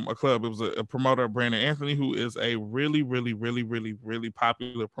a club. It was a promoter, Brandon Anthony, who is a really, really, really, really, really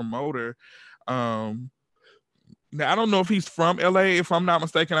popular promoter. Now, I don't know if he's from LA, if I'm not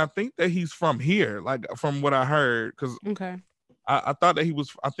mistaken. I think that he's from here, like from what I heard, because I thought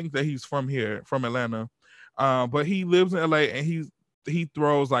that I think that he's from here, from Atlanta. But he lives in LA, and he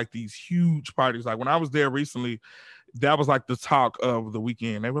throws like these huge parties. Like, when I was there recently, that was like the talk of the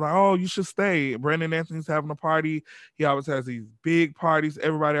weekend. They were like, "Oh, you should stay. Brandon Anthony's having a party. He always has these big parties.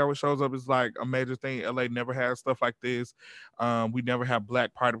 Everybody always shows up. It's like a major thing. LA never has stuff like this. We never have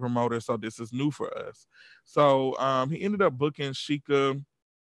black party promoters, so this is new for us." So he ended up booking Sheikah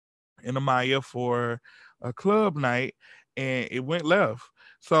and Amaya for a club night, and it went left.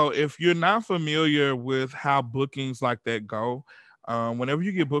 So if you're not familiar with how bookings like that go, whenever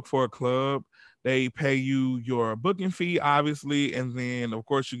you get booked for a club, they pay you your booking fee, obviously, and then of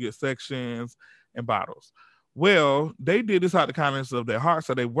course you get sections and bottles. Well, they did this out the kindness of their heart,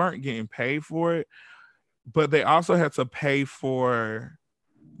 so they weren't getting paid for it, but they also had to pay for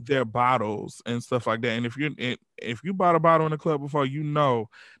their bottles and stuff like that. And if you bought a bottle in the club before, you know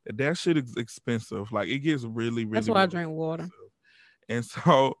that shit is expensive. Like it gets really, really. That's why I drink water. And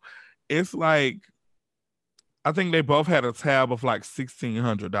so it's like, I think they both had a tab of like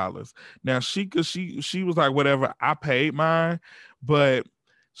 $1,600. Now she was like, whatever, I paid mine, but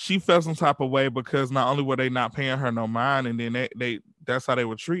she felt some type of way because not only were they not paying her no mind, and then they that's how they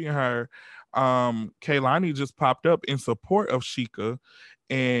were treating her. Kehlani just popped up in support of Sheikah,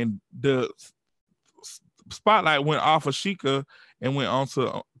 and the spotlight went off of Sheikah and went on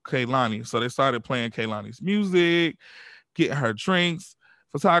to Kehlani. So they started playing Kehlani's music, getting her drinks.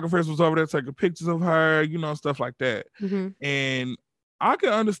 Photographers was over there taking pictures of her, stuff like that. Mm-hmm. And I can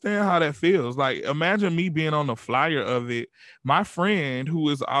understand how that feels. Like, imagine me being on the flyer of it. My friend, who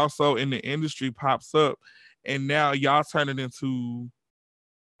is also in the industry, pops up, and now y'all turn it into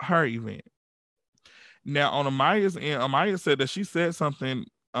her event. Now, on Amaya's end, Amaya said that she said something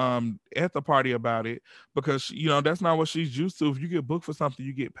at the party about it because, that's not what she's used to. If you get booked for something,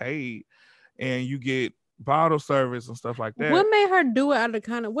 you get paid and you get bottle service and stuff like that. What made her do it out of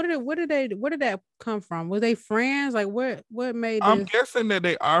kind of where did that come from? Were they friends? Like what made this? I'm guessing that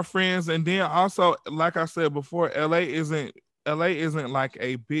they are friends. And then also, like I said before, LA isn't like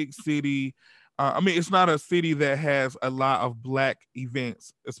a big city. It's not a city that has a lot of black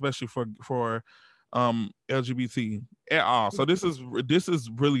events, especially for LGBT at all. So this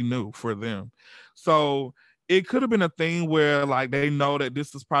is really new for them. So it could have been a thing where like they know that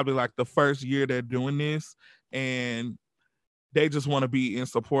this is probably like the first year they're doing this, and they just want to be in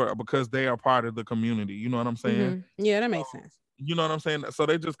support because they are part of the community. You know what I'm saying? Mm-hmm. Yeah, that makes sense. You know what I'm saying? So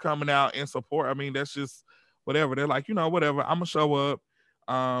they just coming out in support. I mean, that's just whatever. They're like, whatever. I'm gonna show up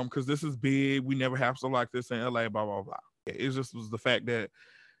because this is big. We never have stuff like this in LA. Blah blah blah. It just was the fact that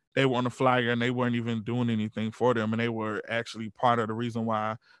they were on the flyer and they weren't even doing anything for them, and they were actually part of the reason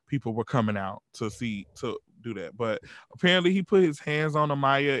why people were coming out to do that. But apparently he put his hands on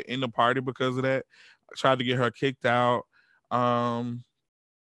Amaya in the party because of that. Tried to get her kicked out.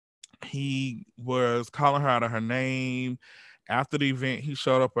 He was calling her out of her name. After the event, he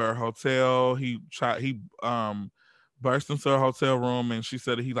showed up at her hotel. He burst into her hotel room, and she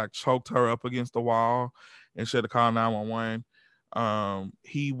said that he like choked her up against the wall and she had to call 911.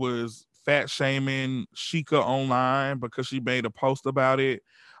 He was fat shaming Sheikah online because she made a post about it,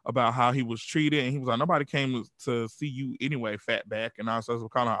 about how he was treated, and he was like, nobody came to see you anyway, fat back, and also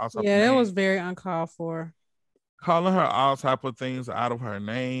calling her all type of names. That was very uncalled for. Calling her all type of things out of her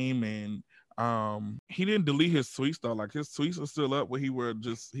name, and he didn't delete his tweets though. Like his tweets are still up where he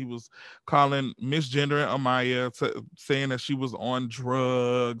was calling misgendering Amaya, saying that she was on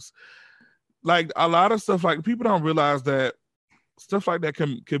drugs. Like a lot of stuff, like people don't realize that stuff like that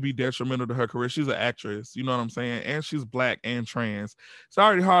could be detrimental to her career. She's an actress, you know what I'm saying? And she's black and trans. It's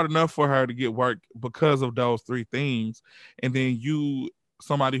already hard enough for her to get work because of those three things. And then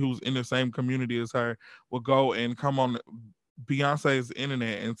somebody who's in the same community as her, will go and come on Beyonce's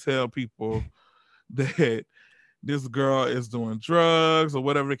internet and tell people that this girl is doing drugs or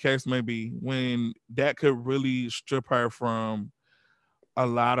whatever the case may be, when that could really strip her from a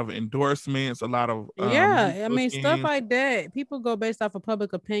lot of endorsements, a lot of stuff like that. People go based off of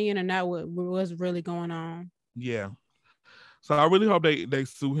public opinion, and that was really going on. Yeah. So I really hope they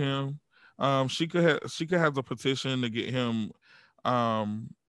sue him. Sheikah has a petition to get him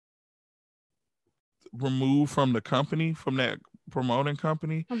removed from the company, from that promoting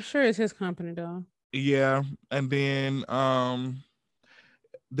company. I'm sure it's his company though. Yeah. And then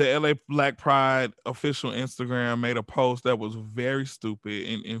the LA Black Pride official Instagram made a post that was very stupid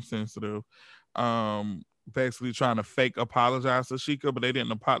and insensitive, basically trying to fake apologize to Sheikah, but they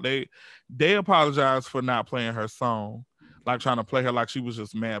didn't they apologized for not playing her song, like trying to play her like she was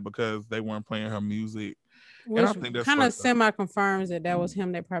just mad because they weren't playing her music. Which kind of semi-confirms that was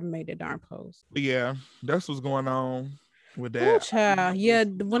him that probably made the darn post. Yeah, that's what's going on with that. Oh, child. Yeah,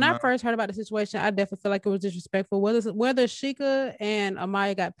 when I first heard about the situation, I definitely feel like it was disrespectful. Whether Sheikah and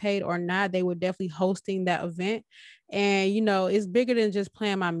Amaya got paid or not, they were definitely hosting that event. And, you know, it's bigger than just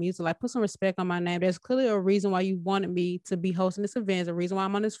playing my music. Like, put some respect on my name. There's clearly a reason why you wanted me to be hosting this event. There's a reason why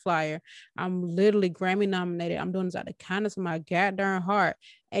I'm on this flyer. I'm literally Grammy nominated. I'm doing this out of the kindness of my goddamn heart.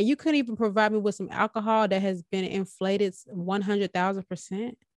 And you couldn't even provide me with some alcohol that has been inflated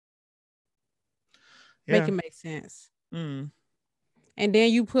 100,000%. Make it make sense. And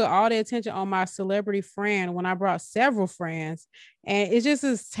then you put all the attention on my celebrity friend when I brought several friends, and it just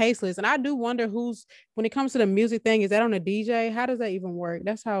is tasteless. And I do wonder when it comes to the music thing, is that on a DJ? How does that even work?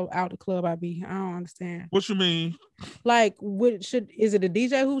 That's how out the club I be. I don't understand. What you mean? Like, is it the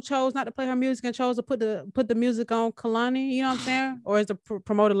DJ who chose not to play her music and chose to put the music on Kalani? You know what I'm saying? Or is the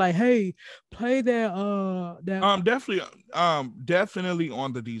promoter like, hey, play that definitely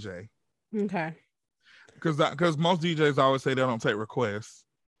on the DJ. Okay. Because most DJs always say they don't take requests.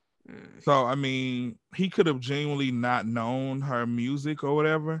 So, I mean, he could have genuinely not known her music or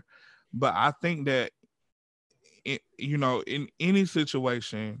whatever. But I think that, in any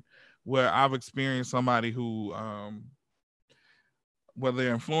situation where I've experienced somebody who, whether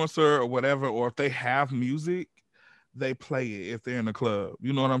they're influencer or whatever, or if they have music, they play it if they're in the club.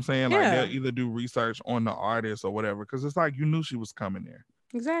 You know what I'm saying? Yeah. Like, they'll either do research on the artist or whatever. Because it's like, you knew she was coming there.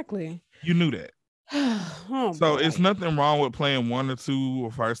 Exactly. You knew that. So it's nothing wrong with playing one or two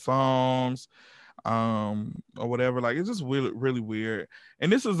of her songs, or whatever. Like, it's just really, really weird. And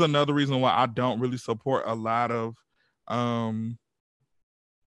this is another reason why I don't really support a lot of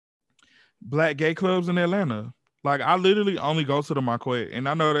black gay clubs in Atlanta. Like, I literally only go to the Marquette, and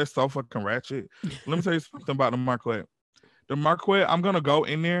I know that's so fucking ratchet. Let me tell you something about the Marquette. The Marquette, I'm going to go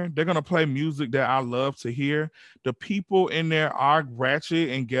in there. They're going to play music that I love to hear. The people in there are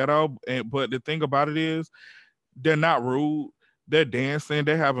ratchet and ghetto, but the thing about it is they're not rude. They're dancing.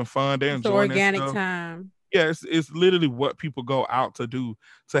 They're having fun. They're enjoying the organic time. Yeah, it's literally what people go out to do,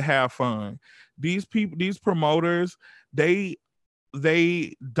 to have fun. These people, these promoters, they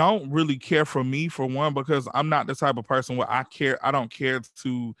don't really care for me, for one, because I'm not the type of person where I don't care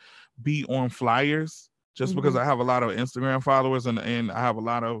to be on flyers. Just because I have a lot of Instagram followers and I have a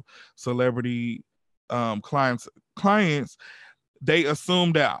lot of celebrity clients, they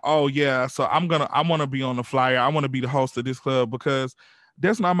assume that, oh yeah, so I want to be on the flyer. I want to be the host of this club, because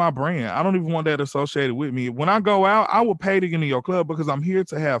that's not my brand. I don't even want that associated with me. When I go out, I will pay to get into your club because I'm here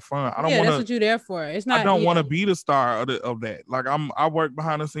to have fun. I don't want to. That's what you're there for. It's not. I don't want to be the star of that. Like, I work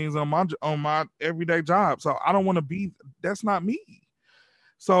behind the scenes on my everyday job, so I don't want to be. That's not me.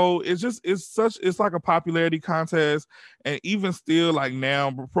 So it's like a popularity contest. And even still, like, now,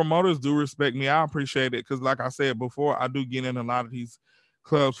 promoters do respect me. I appreciate it, because like I said before, I do get in a lot of these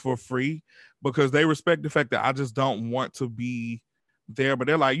clubs for free because they respect the fact that I just don't want to be there. But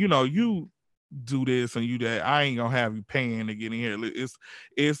they're like, you do this and you that, I ain't gonna have you paying to get in here.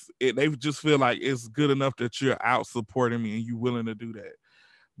 They just feel like it's good enough that you're out supporting me and you willing to do that.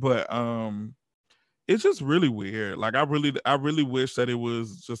 But it's just really weird. Like, I really wish that it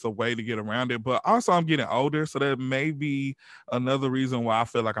was just a way to get around it. But also, I'm getting older, so that may be another reason why I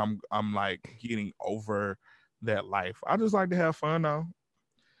feel like I'm like getting over that life. I just like to have fun though.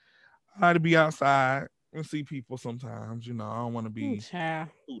 I like to be outside and see people sometimes. I don't want to be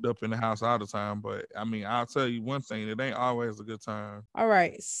cooped up in the house all the time. But I mean, I'll tell you one thing, it ain't always a good time. All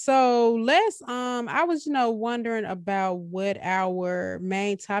right. So let's I was wondering about what our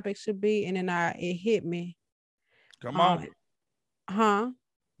main topic should be, and then it hit me. Come on. Come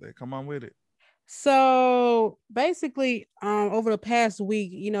on with it. So basically, over the past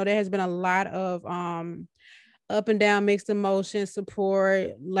week, there has been a lot of up and down mixed emotions,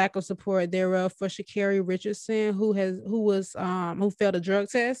 support, lack of support thereof for Sha'Carri Richardson, who failed a drug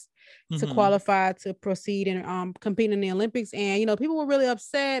test to qualify to proceed and compete in the Olympics. And people were really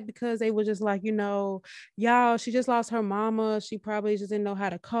upset because they were just like, y'all, she just lost her mama, she probably just didn't know how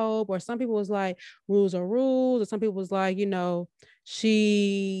to cope. Or some people was like, rules are rules. Or some people was like,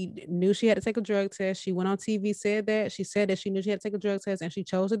 she knew she had to take a drug test. She went on TV, said that she knew she had to take a drug test and she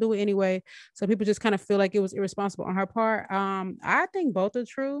chose to do it anyway. So people just kind of feel like it was irresponsible on her part. I think both are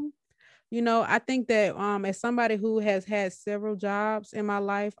true. I think that as somebody who has had several jobs in my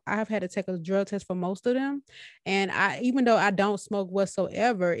life, I have had to take a drug test for most of them. And even though I don't smoke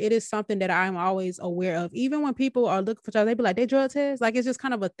whatsoever, it is something that I'm always aware of. Even when people are looking for jobs, they be like, they drug test? Like, it's just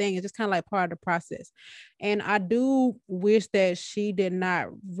kind of a thing. It's just kind of like part of the process. And I do wish that she did not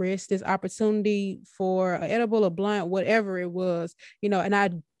risk this opportunity for an edible, a blunt, whatever it was, and I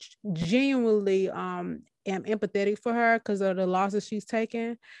genuinely am empathetic for her because of the losses she's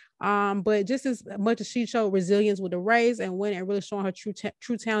taken. But just as much as she showed resilience with the race and went and really showing her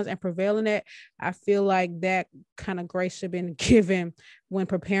true talents and prevailing at, I feel like that kind of grace should have been given when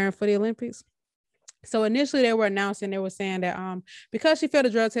preparing for the Olympics. So initially they were announcing, they were saying that because she failed a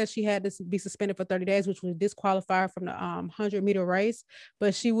drug test, she had to be suspended for 30 days, which would disqualify her from the 100-meter race.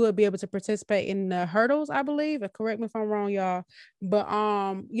 But she would be able to participate in the hurdles, I believe. Correct me if I'm wrong, y'all. But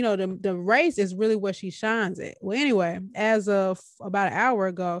the race is really where she shines at. Well, anyway, as of about an hour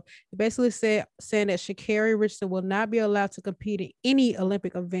ago, it basically saying that Sha'Carri Richardson will not be allowed to compete in any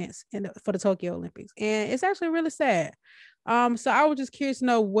Olympic events for the Tokyo Olympics. And it's actually really sad. So I was just curious to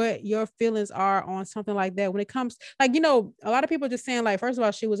know what your feelings are on something like that when it comes, like, a lot of people just saying, like, first of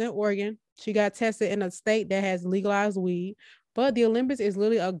all, she was in Oregon. She got tested in a state that has legalized weed, but the Olympics is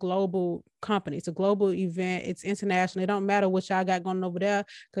literally a global company. It's a global event. It's international. It don't matter what y'all got going over there,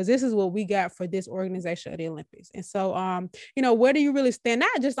 because this is what we got for this organization of the Olympics. And so, where do you really stand?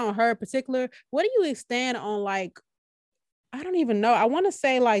 Not just on her in particular. What do you stand on? Like, I don't even know. I want to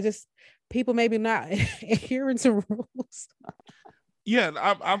say, like, just people maybe not adhering to rules. Yeah,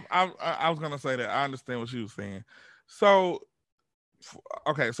 I was gonna say that. I understand what you were saying. So,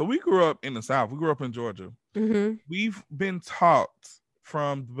 okay, so we grew up in the South. We grew up in Georgia. Mm-hmm. We've been taught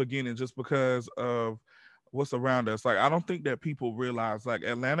from the beginning, just because of what's around us. Like, I don't think that people realize, like,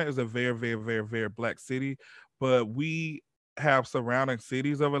 Atlanta is a very, very, very, very black city, but we have surrounding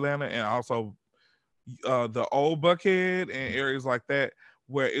cities of Atlanta, and also the old Buckhead and areas like that,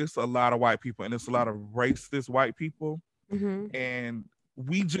 where it's a lot of white people and it's a lot of racist white people. Mm-hmm. And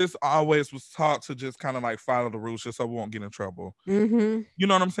we just always was taught to just kind of like follow the rules just so we won't get in trouble. Mm-hmm. You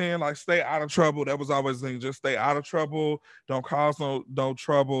know what I'm saying? Like, stay out of trouble. That was always the thing. Just stay out of trouble. Don't cause no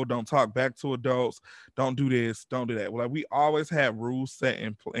trouble. Don't talk back to adults. Don't do this. Don't do that. Like, we always had rules set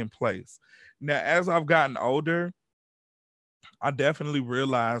in place. Now, as I've gotten older, I definitely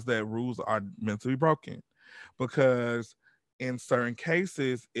realized that rules are meant to be broken, because in certain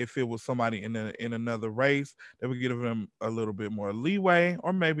cases, if it was somebody in another race, they would give them a little bit more leeway,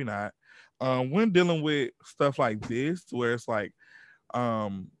 or maybe not. When dealing with stuff like this, where it's like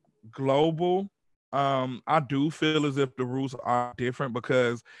global, I do feel as if the rules are different,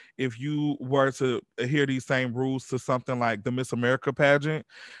 because if you were to adhere these same rules to something like the Miss America pageant,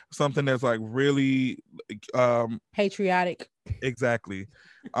 something that's like really patriotic, exactly,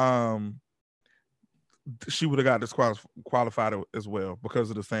 she would have got disqualified as well because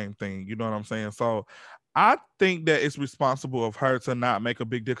of the same thing. You know what I'm saying? So I think that it's responsible of her to not make a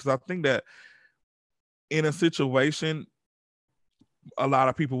big deal, because I think that in a situation, a lot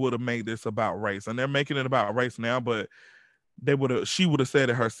of people would have made this about race, and they're making it about race now, but she would have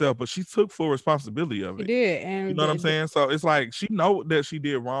said it herself, but she took full responsibility of it. She did. And you know what I'm saying? So it's like, she know that she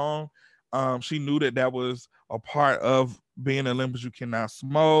did wrong. She knew that was a part of being in the Olympics. You cannot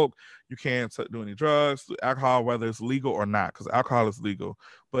smoke, you can't do any drugs, alcohol, whether it's legal or not, because alcohol is legal.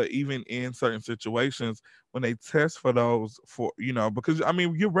 But even in certain situations, when they test for those, because I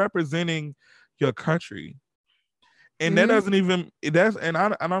mean, you're representing your country. And that doesn't even, and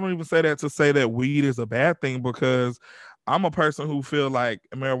I don't even say that to say that weed is a bad thing, because I'm a person who feel like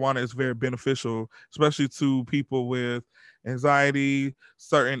marijuana is very beneficial, especially to people with anxiety,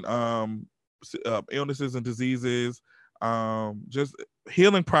 certain illnesses and diseases, just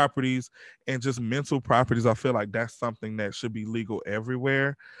healing properties, and just mental properties. I feel like that's something that should be legal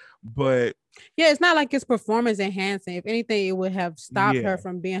everywhere. But yeah, it's not like it's performance enhancing. If anything, it would have stopped her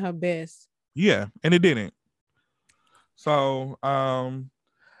from being her best. Yeah, and it didn't. So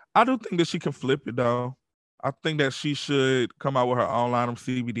I do think that she can flip it, though. I think that she should come out with her own line of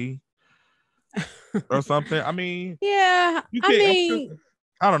CBD or something. I mean, yeah, I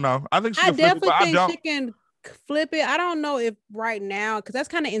don't know. I think she can flip it, but I don't. She can flip it. I don't know if right now, because that's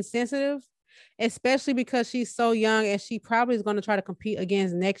kind of insensitive, especially because she's so young and she probably is going to try to compete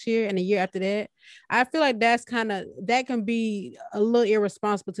against next year and the year after that. I feel like that can be a little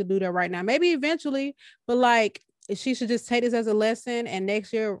irresponsible to do that right now. Maybe eventually, but like, she should just take this as a lesson and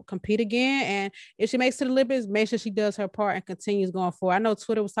next year compete again. And if she makes it to the Olympics, make sure she does her part and continues going forward. I know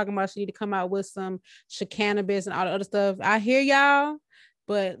Twitter was talking about she need to come out with some cannabis and all the other stuff. I hear y'all,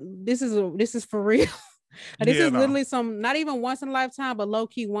 but this is for real. This is literally not even once in a lifetime, but low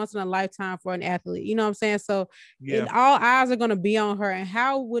key once in a lifetime for an athlete. You know what I'm saying? So all eyes are going to be on her. And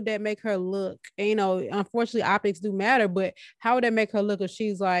how would that make her look? And, unfortunately, optics do matter, but how would that make her look if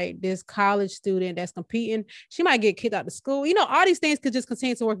she's like this college student that's competing? She might get kicked out of school. All these things could just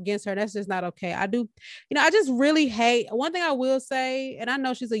continue to work against her. That's just not okay. I just really hate, one thing I will say, and I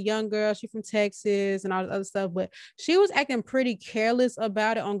know she's a young girl, she's from Texas and all this other stuff, but she was acting pretty careless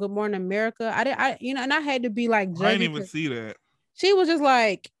about it on Good Morning America. And I had to be like, I didn't even see that. She was just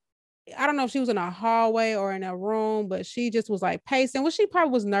like, I don't know if she was in a hallway or in a room, but she just was like pacing. Well, she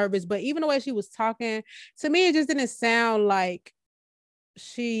probably was nervous, but even the way she was talking, to me, it just didn't sound like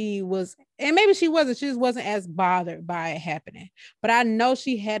she was, and maybe she just wasn't as bothered by it happening, but I know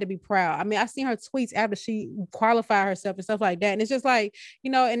she had to be proud. I mean, I seen her tweets after she qualified herself and stuff like that, and it's just like,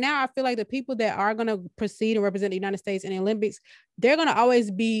 and now I feel like the people that are going to proceed and represent the United States in the Olympics, they're going to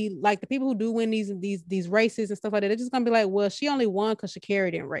always be like the people who do win these races and stuff like that. They're just going to be like, well, she only won because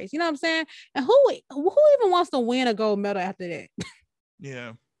Sha'Carri didn't race, you know what I'm saying? And who even wants to win a gold medal after that?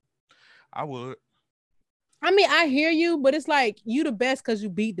 Yeah, I would. I mean, I hear you, but it's like you the best because you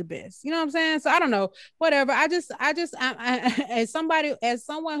beat the best. You know what I'm saying? So I don't know. Whatever. As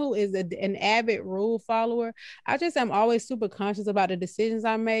someone who is an avid rule follower, I'm always super conscious about the decisions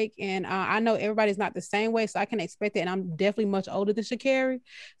I make, and I know everybody's not the same way, so I can expect it. And I'm definitely much older than Sha'Carri,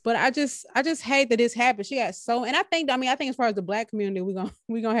 but I just hate that this happened. She got so, and I think as far as the Black community,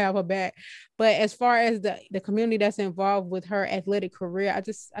 we gonna have her back. But as far as the community that's involved with her athletic career, I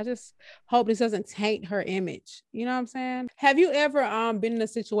just hope this doesn't taint her image. You know what I'm saying? Have you ever been in a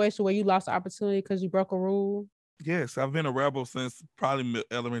situation where you lost the opportunity because you broke a rule? Yes, I've been a rebel since probably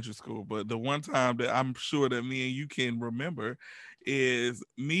elementary school. But the one time that I'm sure that me and you can remember is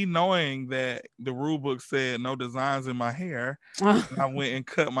me knowing that the rule book said no designs in my hair. I went and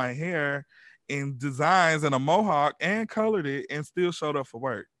cut my hair in designs and a mohawk and colored it and still showed up for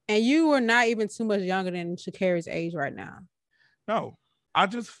work. And you were not even too much younger than Sha'Carri's age right now. No. I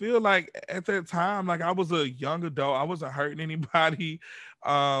just feel like at that time, like I was a young adult. I wasn't hurting anybody.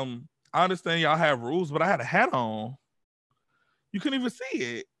 I understand y'all have rules, but I had a hat on. You couldn't even see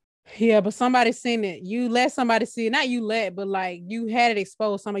it. Yeah, but somebody seen it. You let somebody see it. Not you let, but like you had it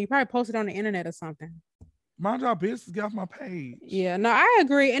exposed. Somebody, you probably posted it on the internet or something. Mind y'all business, get off my page. Yeah, no, I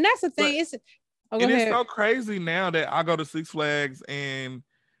agree. And that's the thing. It's so crazy now that I go to Six Flags and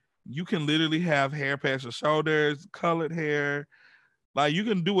you can literally have hair past your shoulders, colored hair. Like you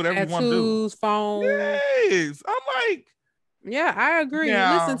can do whatever you want to do. Phone. Yes. I'm like, yeah, I agree.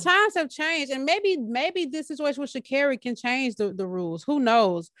 Yeah. Listen, times have changed, and maybe this situation with Sha'Carri can change the rules. Who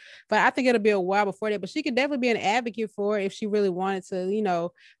knows? But I think it'll be a while before that. But she could definitely be an advocate for it if she really wanted to,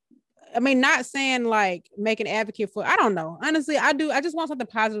 I mean, not saying like make an advocate for, I don't know. Honestly, I do. I just want something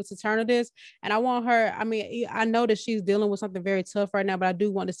positive to turn to this. And I want her, I mean, I know that she's dealing with something very tough right now, but I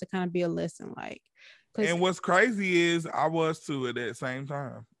do want this to kind of be a lesson. Like, and what's crazy is I was too at that same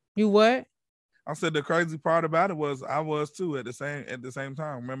time. You what? I said the crazy part about it was I was too at the same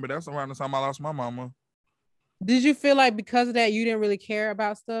time. Remember, that's around the time I lost my mama. Did you feel like because of that you didn't really care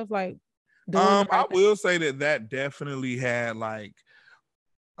about stuff like I will say that definitely had like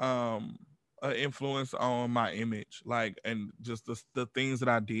an influence on my image, like, and just the things that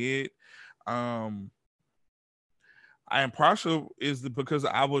I did. I am partial is because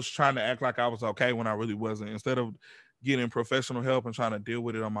I was trying to act like I was okay when I really wasn't. Instead of getting professional help and trying to deal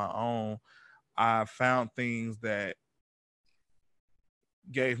with it on my own, I found things that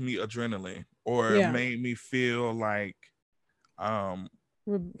gave me adrenaline or made me feel like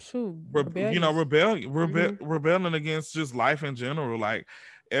rebelling against just life in general. Like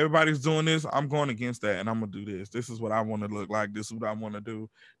everybody's doing this, I'm going against that, and I'm gonna do this. This is what I want to look like. This is what I want to do.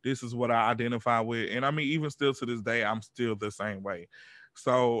 This is what I identify with. And I mean, even still to this day, I'm still the same way.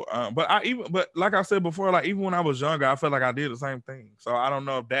 So, but like I said before, like even when I was younger, I felt like I did the same thing. So I don't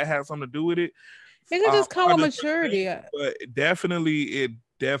know if that has something to do with it. It could just come with maturity. But it definitely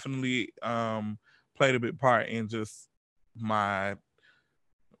played a big part in just my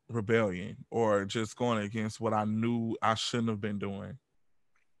rebellion or just going against what I knew I shouldn't have been doing.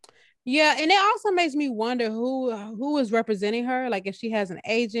 Yeah, and it also makes me wonder who is representing her, like if she has an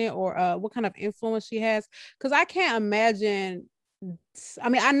agent or what kind of influence she has, because I can't imagine. I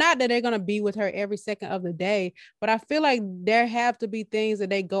mean, I'm not that they're gonna be with her every second of the day, but I feel like there have to be things that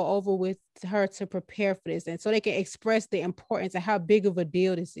they go over with her to prepare for this, and so they can express the importance of how big of a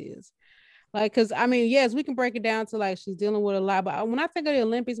deal this is. Like, because I mean, yes, we can break it down to like she's dealing with a lot, but when I think of the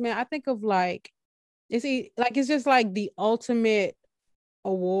Olympics, man, I think of like it's just like the ultimate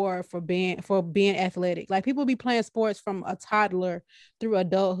award for being athletic. Like people be playing sports from a toddler through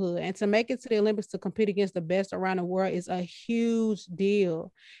adulthood, and to make it to the Olympics to compete against the best around the world is a huge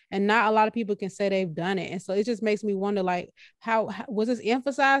deal, and not a lot of people can say they've done it. And so it just makes me wonder, like, how was this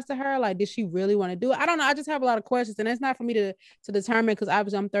emphasized to her? Like, did she really want to do it? I don't know. I just have a lot of questions, and it's not for me to determine, because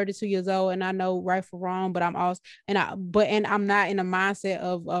obviously I'm 32 years old and I know right from wrong, but I'm also I'm not in a mindset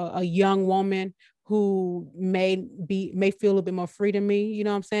of a young woman who may feel a little bit more free to me, you know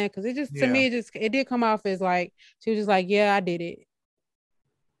what I'm saying? Because it just to me it did come off as like she was just like, yeah, I did it.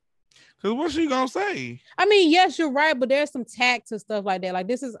 Cause what's she gonna say? I mean, yes, you're right, but there's some tact to stuff like that. Like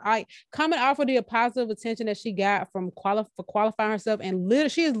this is coming off of the positive attention that she got from qualifying herself,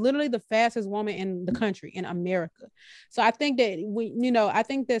 and she is literally the fastest woman in the country, in America. So I think that I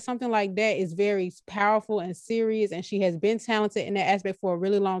think that something like that is very powerful and serious, and she has been talented in that aspect for a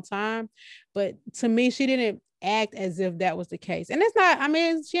really long time. But to me, she didn't act as if that was the case. And it's not, I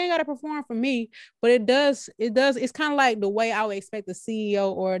mean, she ain't got to perform for me, but it's kind of like the way I would expect a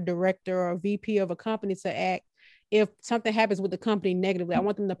CEO or a director or a VP of a company to act if something happens with the company negatively. I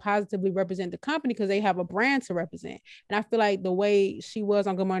want them to positively represent the company because they have a brand to represent. And I feel like the way she was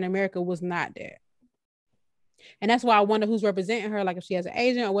on Good Morning America was not that. And that's why I wonder who's representing her, like if she has an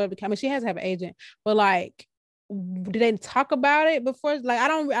agent or whatever. I mean, she has to have an agent, but like, did they talk about it before? Like, I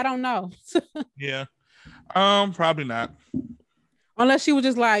don't know. Yeah. Probably not. Unless she was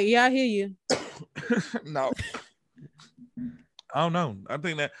just like, yeah, I hear you. No. I don't know.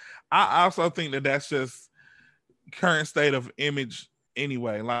 I also think that that's just current state of image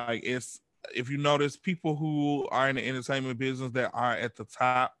anyway. Like, it's, if you notice, people who are in the entertainment business that are at the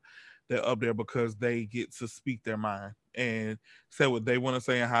top, they're up there because they get to speak their mind and say what they want to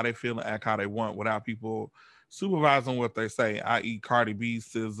say and how they feel and act how they want without people supervising what they say, i.e. Cardi B,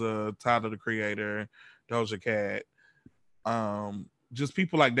 SZA, Tyler the Creator, Doja Cat, just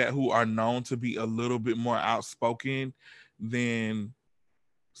people like that who are known to be a little bit more outspoken than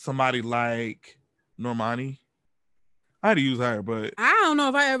somebody like Normani. I had to use her, but I don't know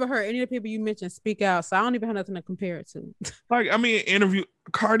if I ever heard any of the people you mentioned speak out, so I don't even have nothing to compare it to. Like, I mean, interview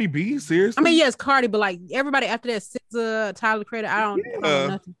Cardi B, seriously? I mean, yes, Cardi, but like everybody after that, SZA, Tyler the Creator, I don't know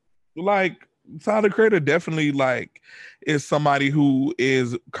nothing. Like, Tyler the Creator definitely like is somebody who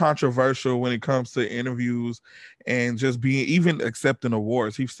is controversial when it comes to interviews and just being, even accepting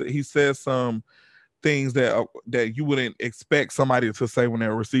awards. He says some things that you wouldn't expect somebody to say when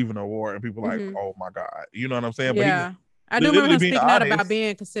they're receiving an award, and people are like, oh my God, you know what I'm saying? Yeah. But I do remember him speaking out about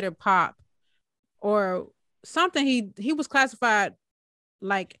being considered pop or something. He was classified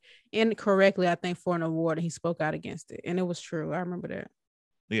like incorrectly, I think, for an award, and he spoke out against it, and it was true. I remember that.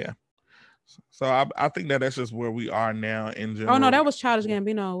 Yeah. So I think that's just where we are now in general. Oh no, that was Childish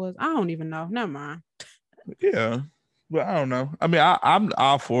Gambino. I don't even know. Never mind. Yeah, but I don't know. I mean, I'm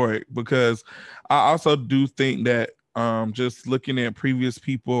all for it because I also do think that just looking at previous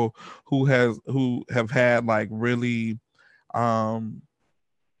people who have had like really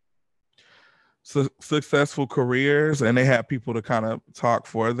successful careers, and they have people to kind of talk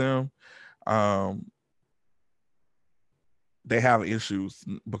for them, they have issues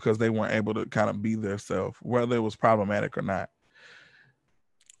because they weren't able to kind of be their self, whether it was problematic or not.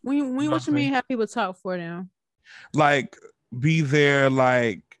 What you mean have people talk for them? Like, be there,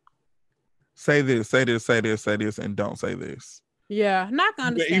 like, say this, and don't say this. Yeah, not gonna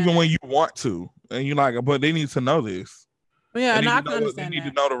understand. Even when you want to, and you're like, but they need to know this. Yeah, not gonna understand. They need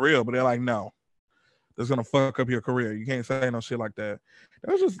to know the real, but they're like, no, that's gonna fuck up your career. You can't say no shit like that.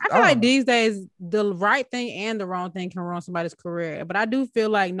 I feel like these days the right thing and the wrong thing can ruin somebody's career. But I do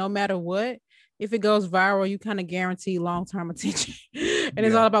feel like no matter what, if it goes viral, you kind of guarantee long-term attention. And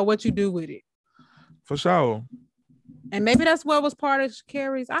it's all about what you do with it. For sure. And maybe that's what was part of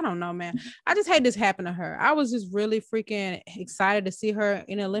Carrie's. I don't know, man. I just hate this happen to her. I was just really freaking excited to see her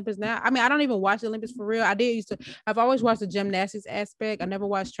in the Olympics now. I mean, I don't even watch the Olympics for real. I've always watched the gymnastics aspect. I never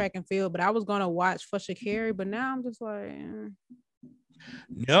watched track and field, but I was going to watch for Sha'Carri, but now I'm just like,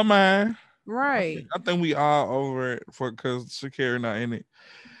 yeah, man. Right. I think we all over it because Sha'Carri not in it.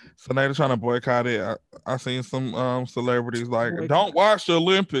 So now they're trying to boycott it. I seen some celebrities like, don't watch the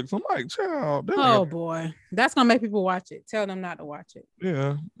Olympics. I'm like, child. Oh boy, that's gonna make people watch it. Tell them not to watch it.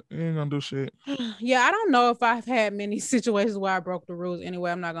 Yeah, you ain't gonna do shit. Yeah, I don't know if I've had many situations where I broke the rules. Anyway,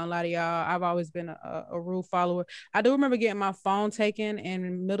 I'm not gonna lie to y'all. I've always been a rule follower. I do remember getting my phone taken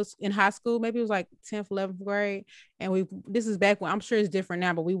in high school. Maybe it was like 10th, 11th grade. And this is back when, I'm sure it's different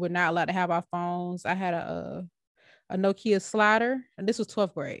now, but we were not allowed to have our phones. I had a Nokia slider, and this was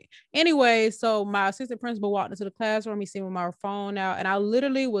 12th grade. Anyway, so my assistant principal walked into the classroom. He seen with my phone out, and I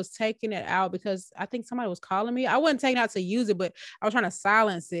literally was taking it out because I think somebody was calling me. I wasn't taking it out to use it, but I was trying to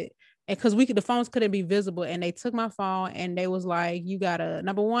silence it, and because the phones couldn't be visible, and they took my phone, and they was like, "You gotta,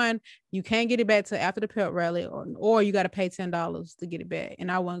 number one, you can't get it back till after the pep rally, or you gotta pay $10 to get it back." And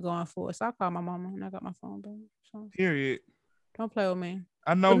I wasn't going for it, so I called my mama, and I got my phone back. So, period. Don't play with me.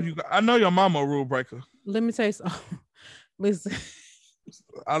 I know your mama a rule breaker. Let me tell you something. Listen.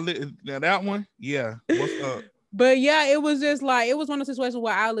 Now that one, yeah. What's up? But yeah, it was just like, it was one of the situations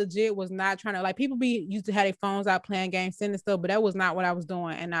where I legit was not trying to, like, people be used to have their phones out playing games, sending stuff, but that was not what I was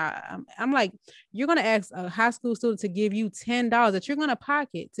doing. And I'm like, you're gonna ask a high school student to give you $10 that you're gonna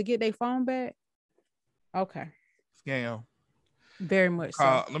pocket to get their phone back? Okay. Scam. Very much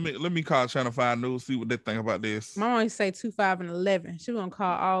so. Let me call Channel 5 News, see what they think about this. My mom say 2, 5, and 11. She gonna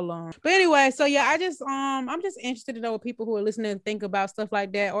call all of them. But anyway, so yeah, I'm just interested to know what people who are listening think about stuff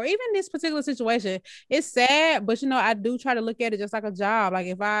like that, or even this particular situation. It's sad, but I do try to look at it just like a job. Like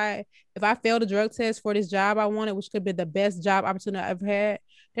if I failed a drug test for this job I wanted, which could be the best job opportunity I ever had,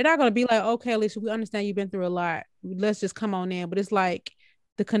 they're not gonna be like, okay, Alicia, we understand you've been through a lot. Let's just come on in. But it's like,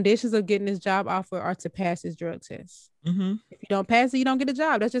 the conditions of getting this job offer are to pass this drug test. Mm-hmm. If you don't pass it, you don't get a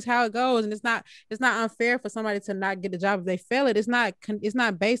job. That's just how it goes. And it's not unfair for somebody to not get a job if they fail it. It's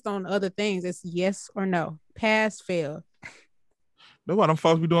not based on other things. It's yes or no. Pass, fail. That's why them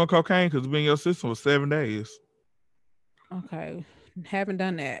folks be doing cocaine, because being in your system for 7 days. Okay. Haven't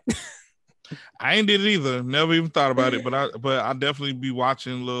done that. I ain't did it either. Never even thought about it. But I definitely be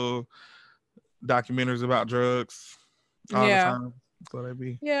watching little documentaries about drugs all the time. So they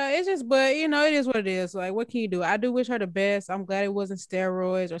be. Yeah, it's just, but it is what it is. Like, what can you do? I do wish her the best. I'm glad it wasn't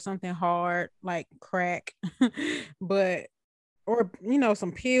steroids or something hard like crack, but or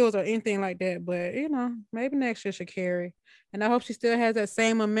some pills or anything like that. But maybe next year should carry. And I hope she still has that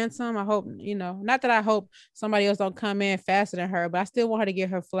same momentum. I hope, not that I hope somebody else don't come in faster than her, but I still want her to get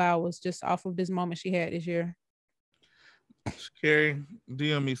her flowers just off of this moment she had this year. Carrie,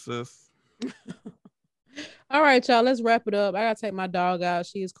 DM me, sis. All right, y'all, let's wrap it up. I gotta take my dog out.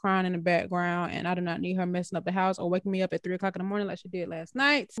 She is crying in the background, and I do not need her messing up the house or waking me up at 3:00 in the morning like she did last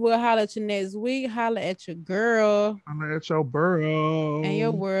night. We'll holler at you next week. Holler at your girl. Holler at your burrow. And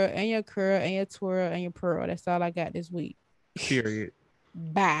your world, and your curl, and your twirl, and your pearl. That's all I got this week. Period.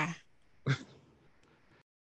 Bye.